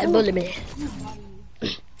 Oh, why you bully me?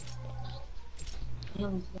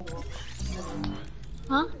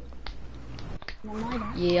 Huh?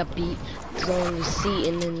 Yeah, I beat on the C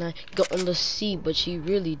and then I go on the C, but she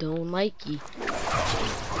really don't like you.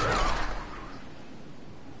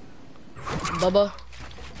 Bubba?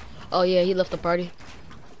 Oh yeah, he left the party.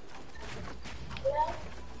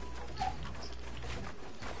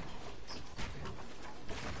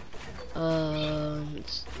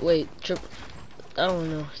 Wait, I don't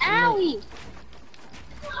know. Owie!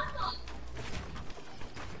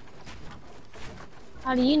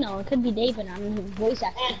 How do you know? It could be David. I'm voice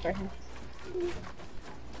acting for him.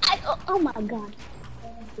 Oh my god.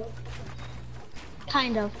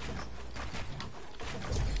 Kind of.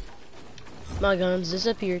 My guns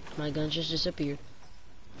disappeared. My guns just disappeared.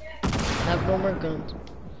 I have no more guns.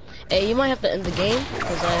 Hey, you might have to end the game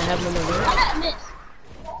because I have no more guns. How did I miss?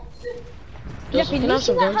 Joseph, Jeffrey, can I have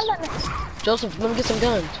some How guns? did I miss? Joseph, let me get some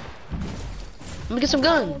guns. Let me get some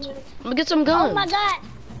guns. Let me get some guns. Oh my god.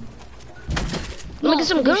 Let me get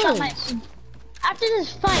some You shot guns. After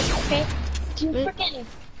this fight, okay? You Man. freaking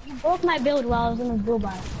you broke my build while I was in a build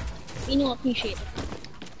battle. You know, appreciate it.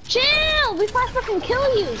 Chill! Before I freaking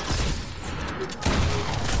kill you!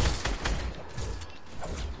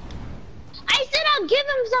 I said I'll give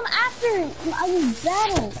him some after I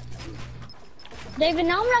battle. David,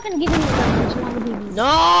 now I'm not gonna give him the gun. I want to give you.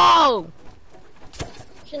 No!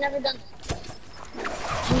 Should never done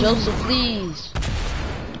that. Joseph, please.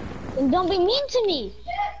 And don't be mean to me.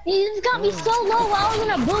 He just got me so low while I was in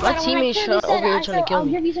a build My battle. When I teammate clearly shot over said, here I trying said, to kill I'll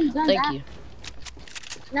me. give you some guns Thank after. you.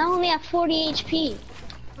 Now I only have 40 HP.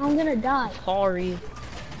 I'm gonna die. Sorry.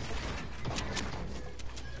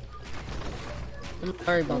 I'm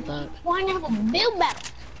sorry about that. Why not have a build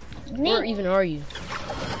battle? Where even are you?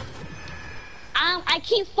 I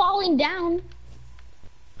keep falling down.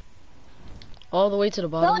 All the way to the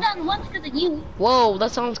Go bottom? down once because of you. Whoa,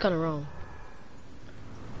 that sounds kind of wrong.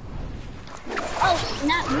 Oh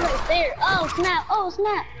snap, you're right there. Oh snap, oh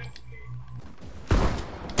snap.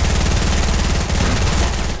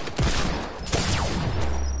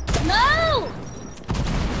 No!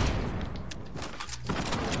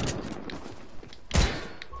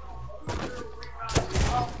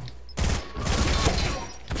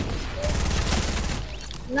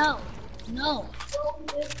 No, no.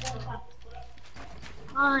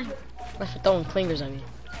 Fine. That's for throwing clingers at me.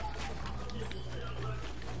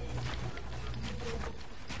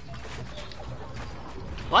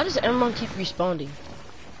 Why does everyone keep responding?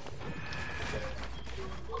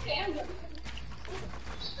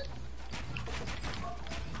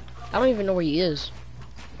 I don't even know where he is.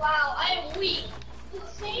 Wow, I am weak. The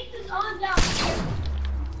safe is on down here.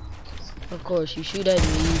 Of course, you shoot at me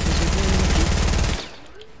because you're being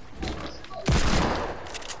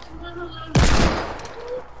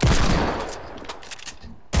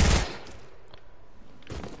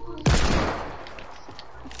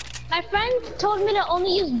My friend told me to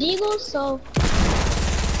only use deagles, so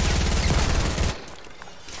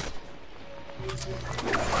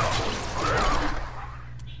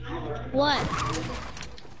what?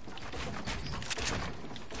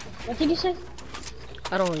 What did you say?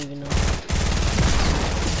 I don't even know.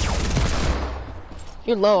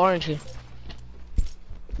 You're low, aren't you?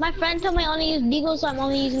 My friend told me I only use deagles, so I'm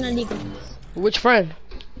only using a deagle. Which friend?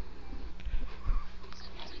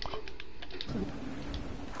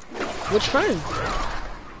 Which friend?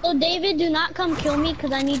 So David, do not come kill me,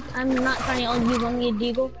 cause I'm not trying to only use only a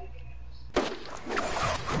deagle.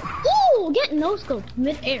 Ooh, get no scope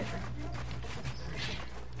mid-air.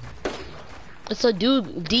 It's a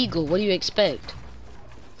deagle. What do you expect?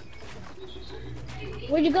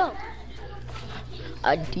 Where'd you go?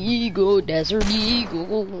 A deagle, desert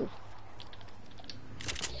eagle.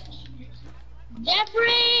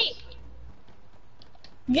 Jeffrey!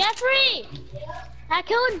 Jeffrey! I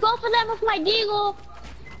killed both of them with my deagle.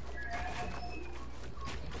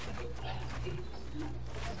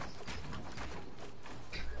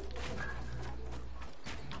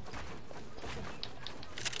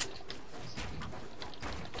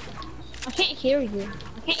 I can't hear you.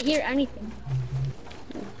 I can't hear anything.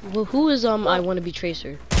 Well, who is I want to be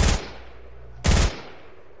Tracer?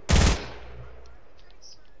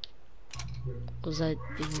 What does that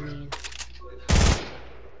even mean?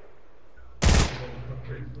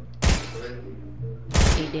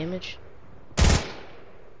 8 damage.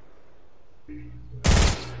 8.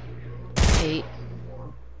 8.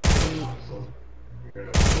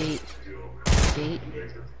 8. 8.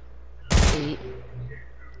 8.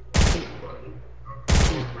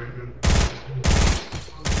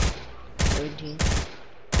 13.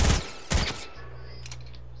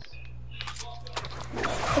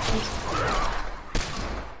 Okay.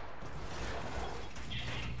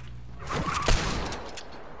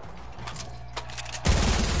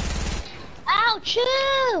 Ow,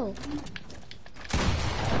 chill!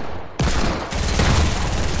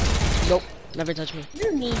 Nope, never touch me.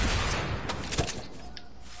 You're mean.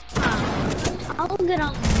 I'll get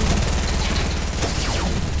on.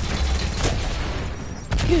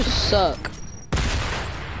 You suck.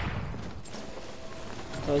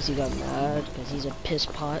 Oh, he got mad because he's a piss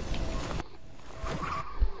pot.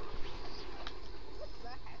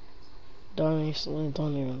 Don't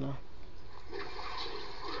even know.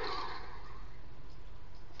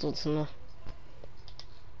 Don't know.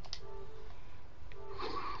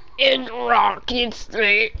 In Rocket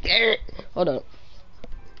Street. Hold up.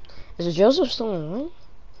 Is Joseph still online?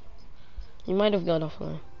 He might have got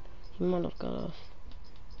offline. He might have got off.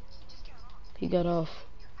 He got off.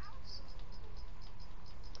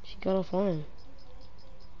 He got offline.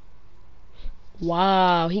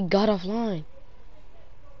 Wow, he got offline.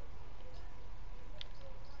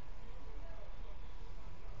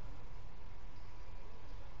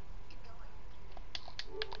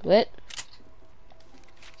 What?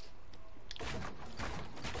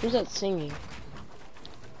 Who's that singing?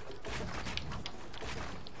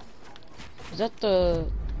 Is that the...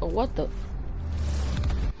 Oh, what the...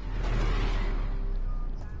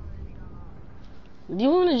 Do you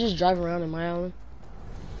want to just drive around in my island?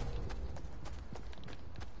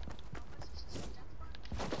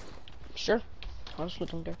 Sure. Honestly,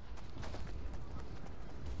 don't care.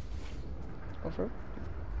 Go for it.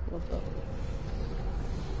 What the...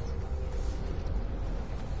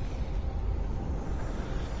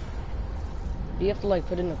 Do you have to like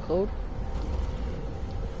put in a code?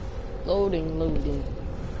 Loading.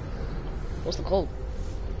 What's the code?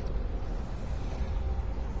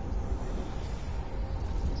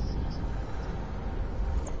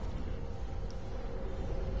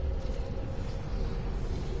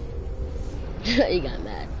 He got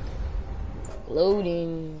mad.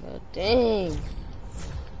 Loading. Oh, dang.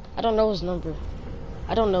 I don't know his number.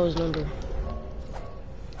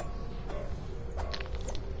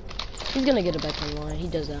 He's gonna get it back online. He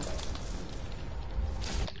does that.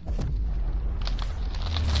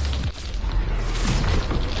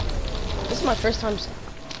 This is my first time.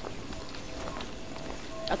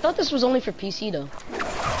 I thought this was only for PC though.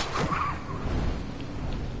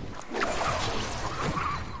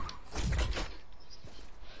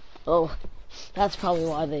 Oh, that's probably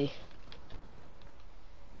why they...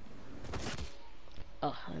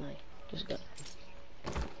 Oh, and I just got...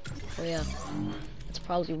 Oh yeah, that's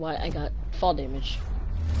probably why I got fall damage.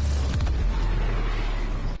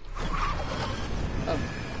 Oh.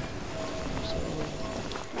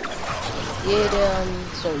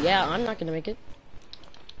 So yeah, I'm not gonna make it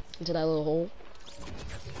into that little hole.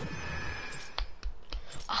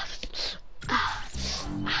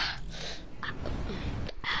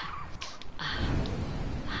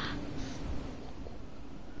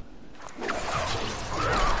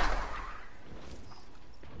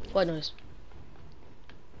 What noise?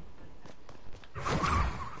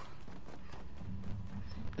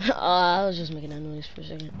 I was just making that noise for a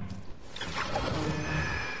second.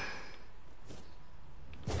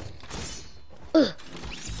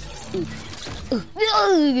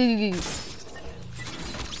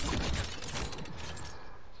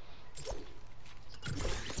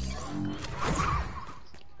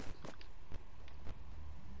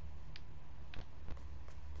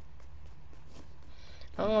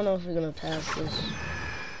 I don't know if we're gonna pass this.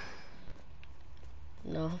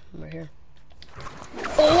 No, I'm right here.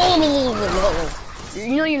 Oh,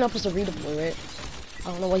 you know you're not supposed to redeploy, right?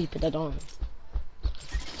 I don't know why you put that on.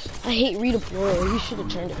 I hate redeploy. You should have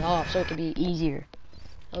turned it off so it could be easier.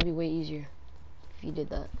 That would be way easier if you did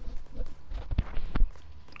that.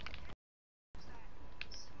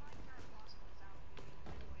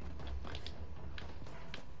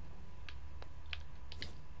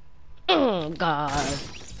 Oh God.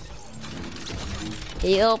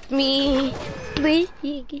 Help me, please.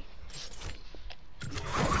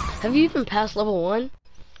 Have you even passed level 1?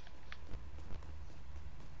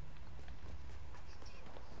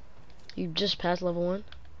 You just passed level 1?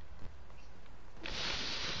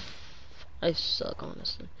 I suck,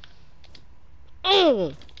 honestly.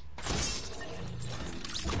 Mm.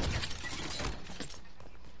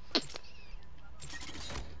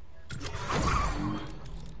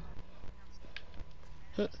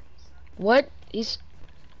 What? He's...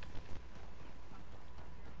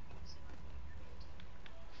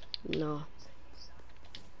 No.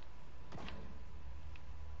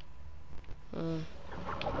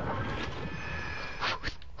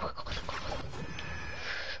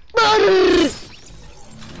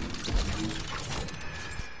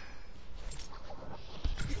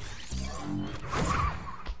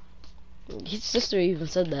 His sister even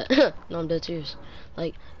said that. No, I'm dead serious.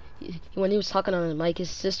 Like, when he was talking on the mic, his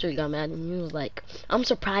sister got mad and he was like, I'm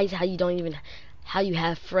surprised how you don't even, how you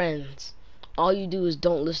have friends. All you do is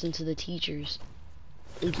don't listen to the teachers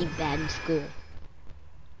and keep bad in school.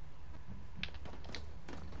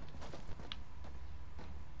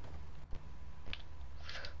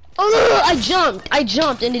 Oh, I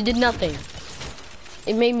jumped and it did nothing.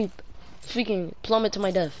 It made me freaking plummet to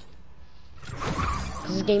my death.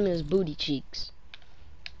 Cause this game is booty cheeks.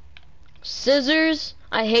 Scissors,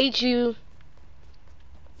 I hate you.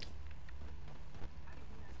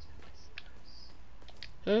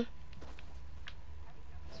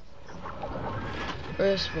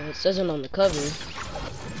 First of all, it says it on the cover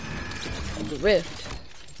of the Rift.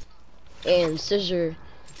 And Scissor,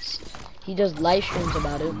 he does live streams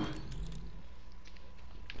about it.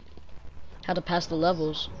 How to pass the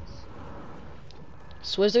levels.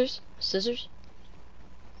 Scissors?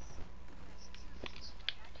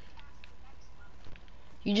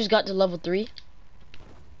 You just got to level 3?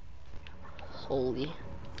 Holy.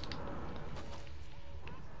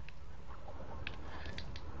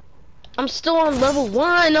 I'm still on level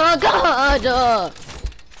 1, oh God!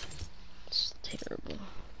 It's terrible.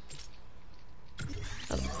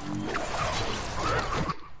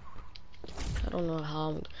 I don't know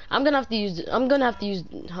how I'm gonna have to use,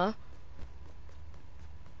 huh?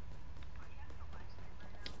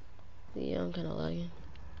 Yeah, I'm kinda lagging.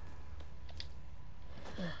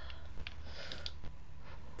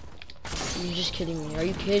 You're just kidding me. Are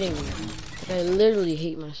you kidding me? Like, I literally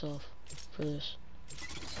hate myself for this.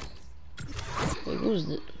 Wait, who's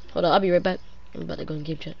this? Hold on, I'll be right back. I'm about to go in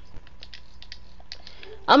game chat.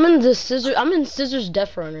 I'm in Scissors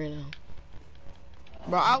Death Run right now.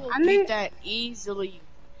 Bro, I will beat that easily.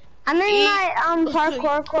 I'm in my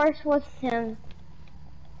parkour course with him.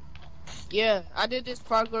 Yeah, I did this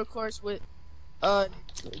parkour course with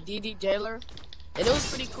DD Jailer, and it was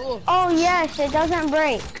pretty cool. Oh yes, it doesn't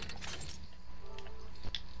break.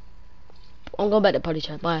 I'm going back to party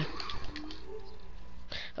chat. Bye.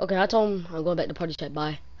 Okay, I told him I'm going back to party chat.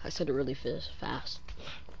 Bye. I said it really fast.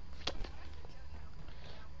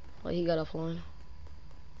 Well, he got offline.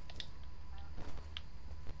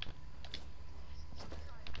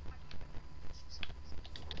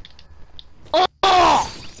 Oh!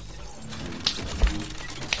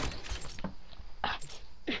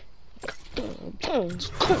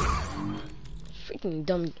 Freaking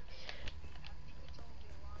dumb.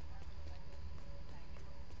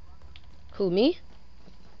 Who, me?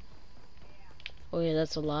 Oh yeah,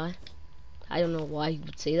 that's a lie. I don't know why he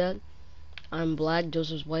would say that. I'm black,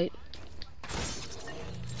 Joseph's white.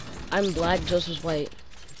 I'm black, Joseph's white.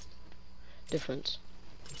 Difference.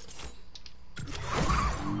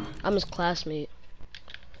 I'm his classmate.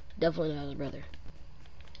 Definitely not his brother.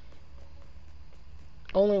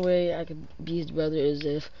 Only way I could be his brother is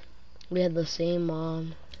if we had the same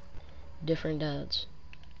mom, different dads.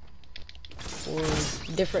 Or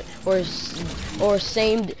different, or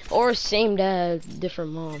same dad,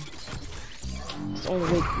 different mom. It's the only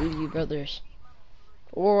way we could be brothers.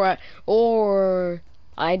 Or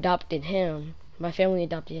I adopted him. My family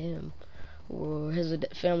adopted him. Or his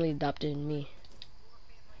family adopted me.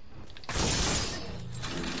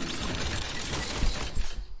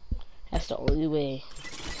 That's the only way.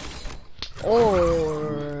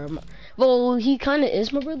 Or, well, he kind of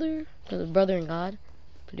is my brother, because brother in God,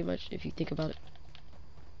 pretty much, if you think about it.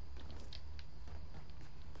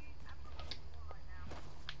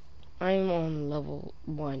 I'm on level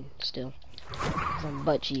 1 still. I'm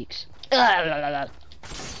butt cheeks. Did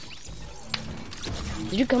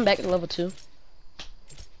you come back to level 2?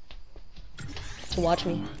 To watch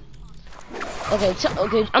me? Okay,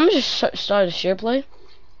 okay, I'm gonna just start a share play.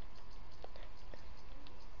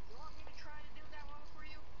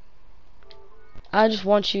 I just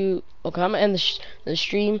want you. Okay, I'm gonna end the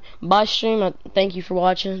stream. Bye, stream. Thank you for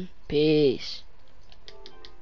watching. Peace.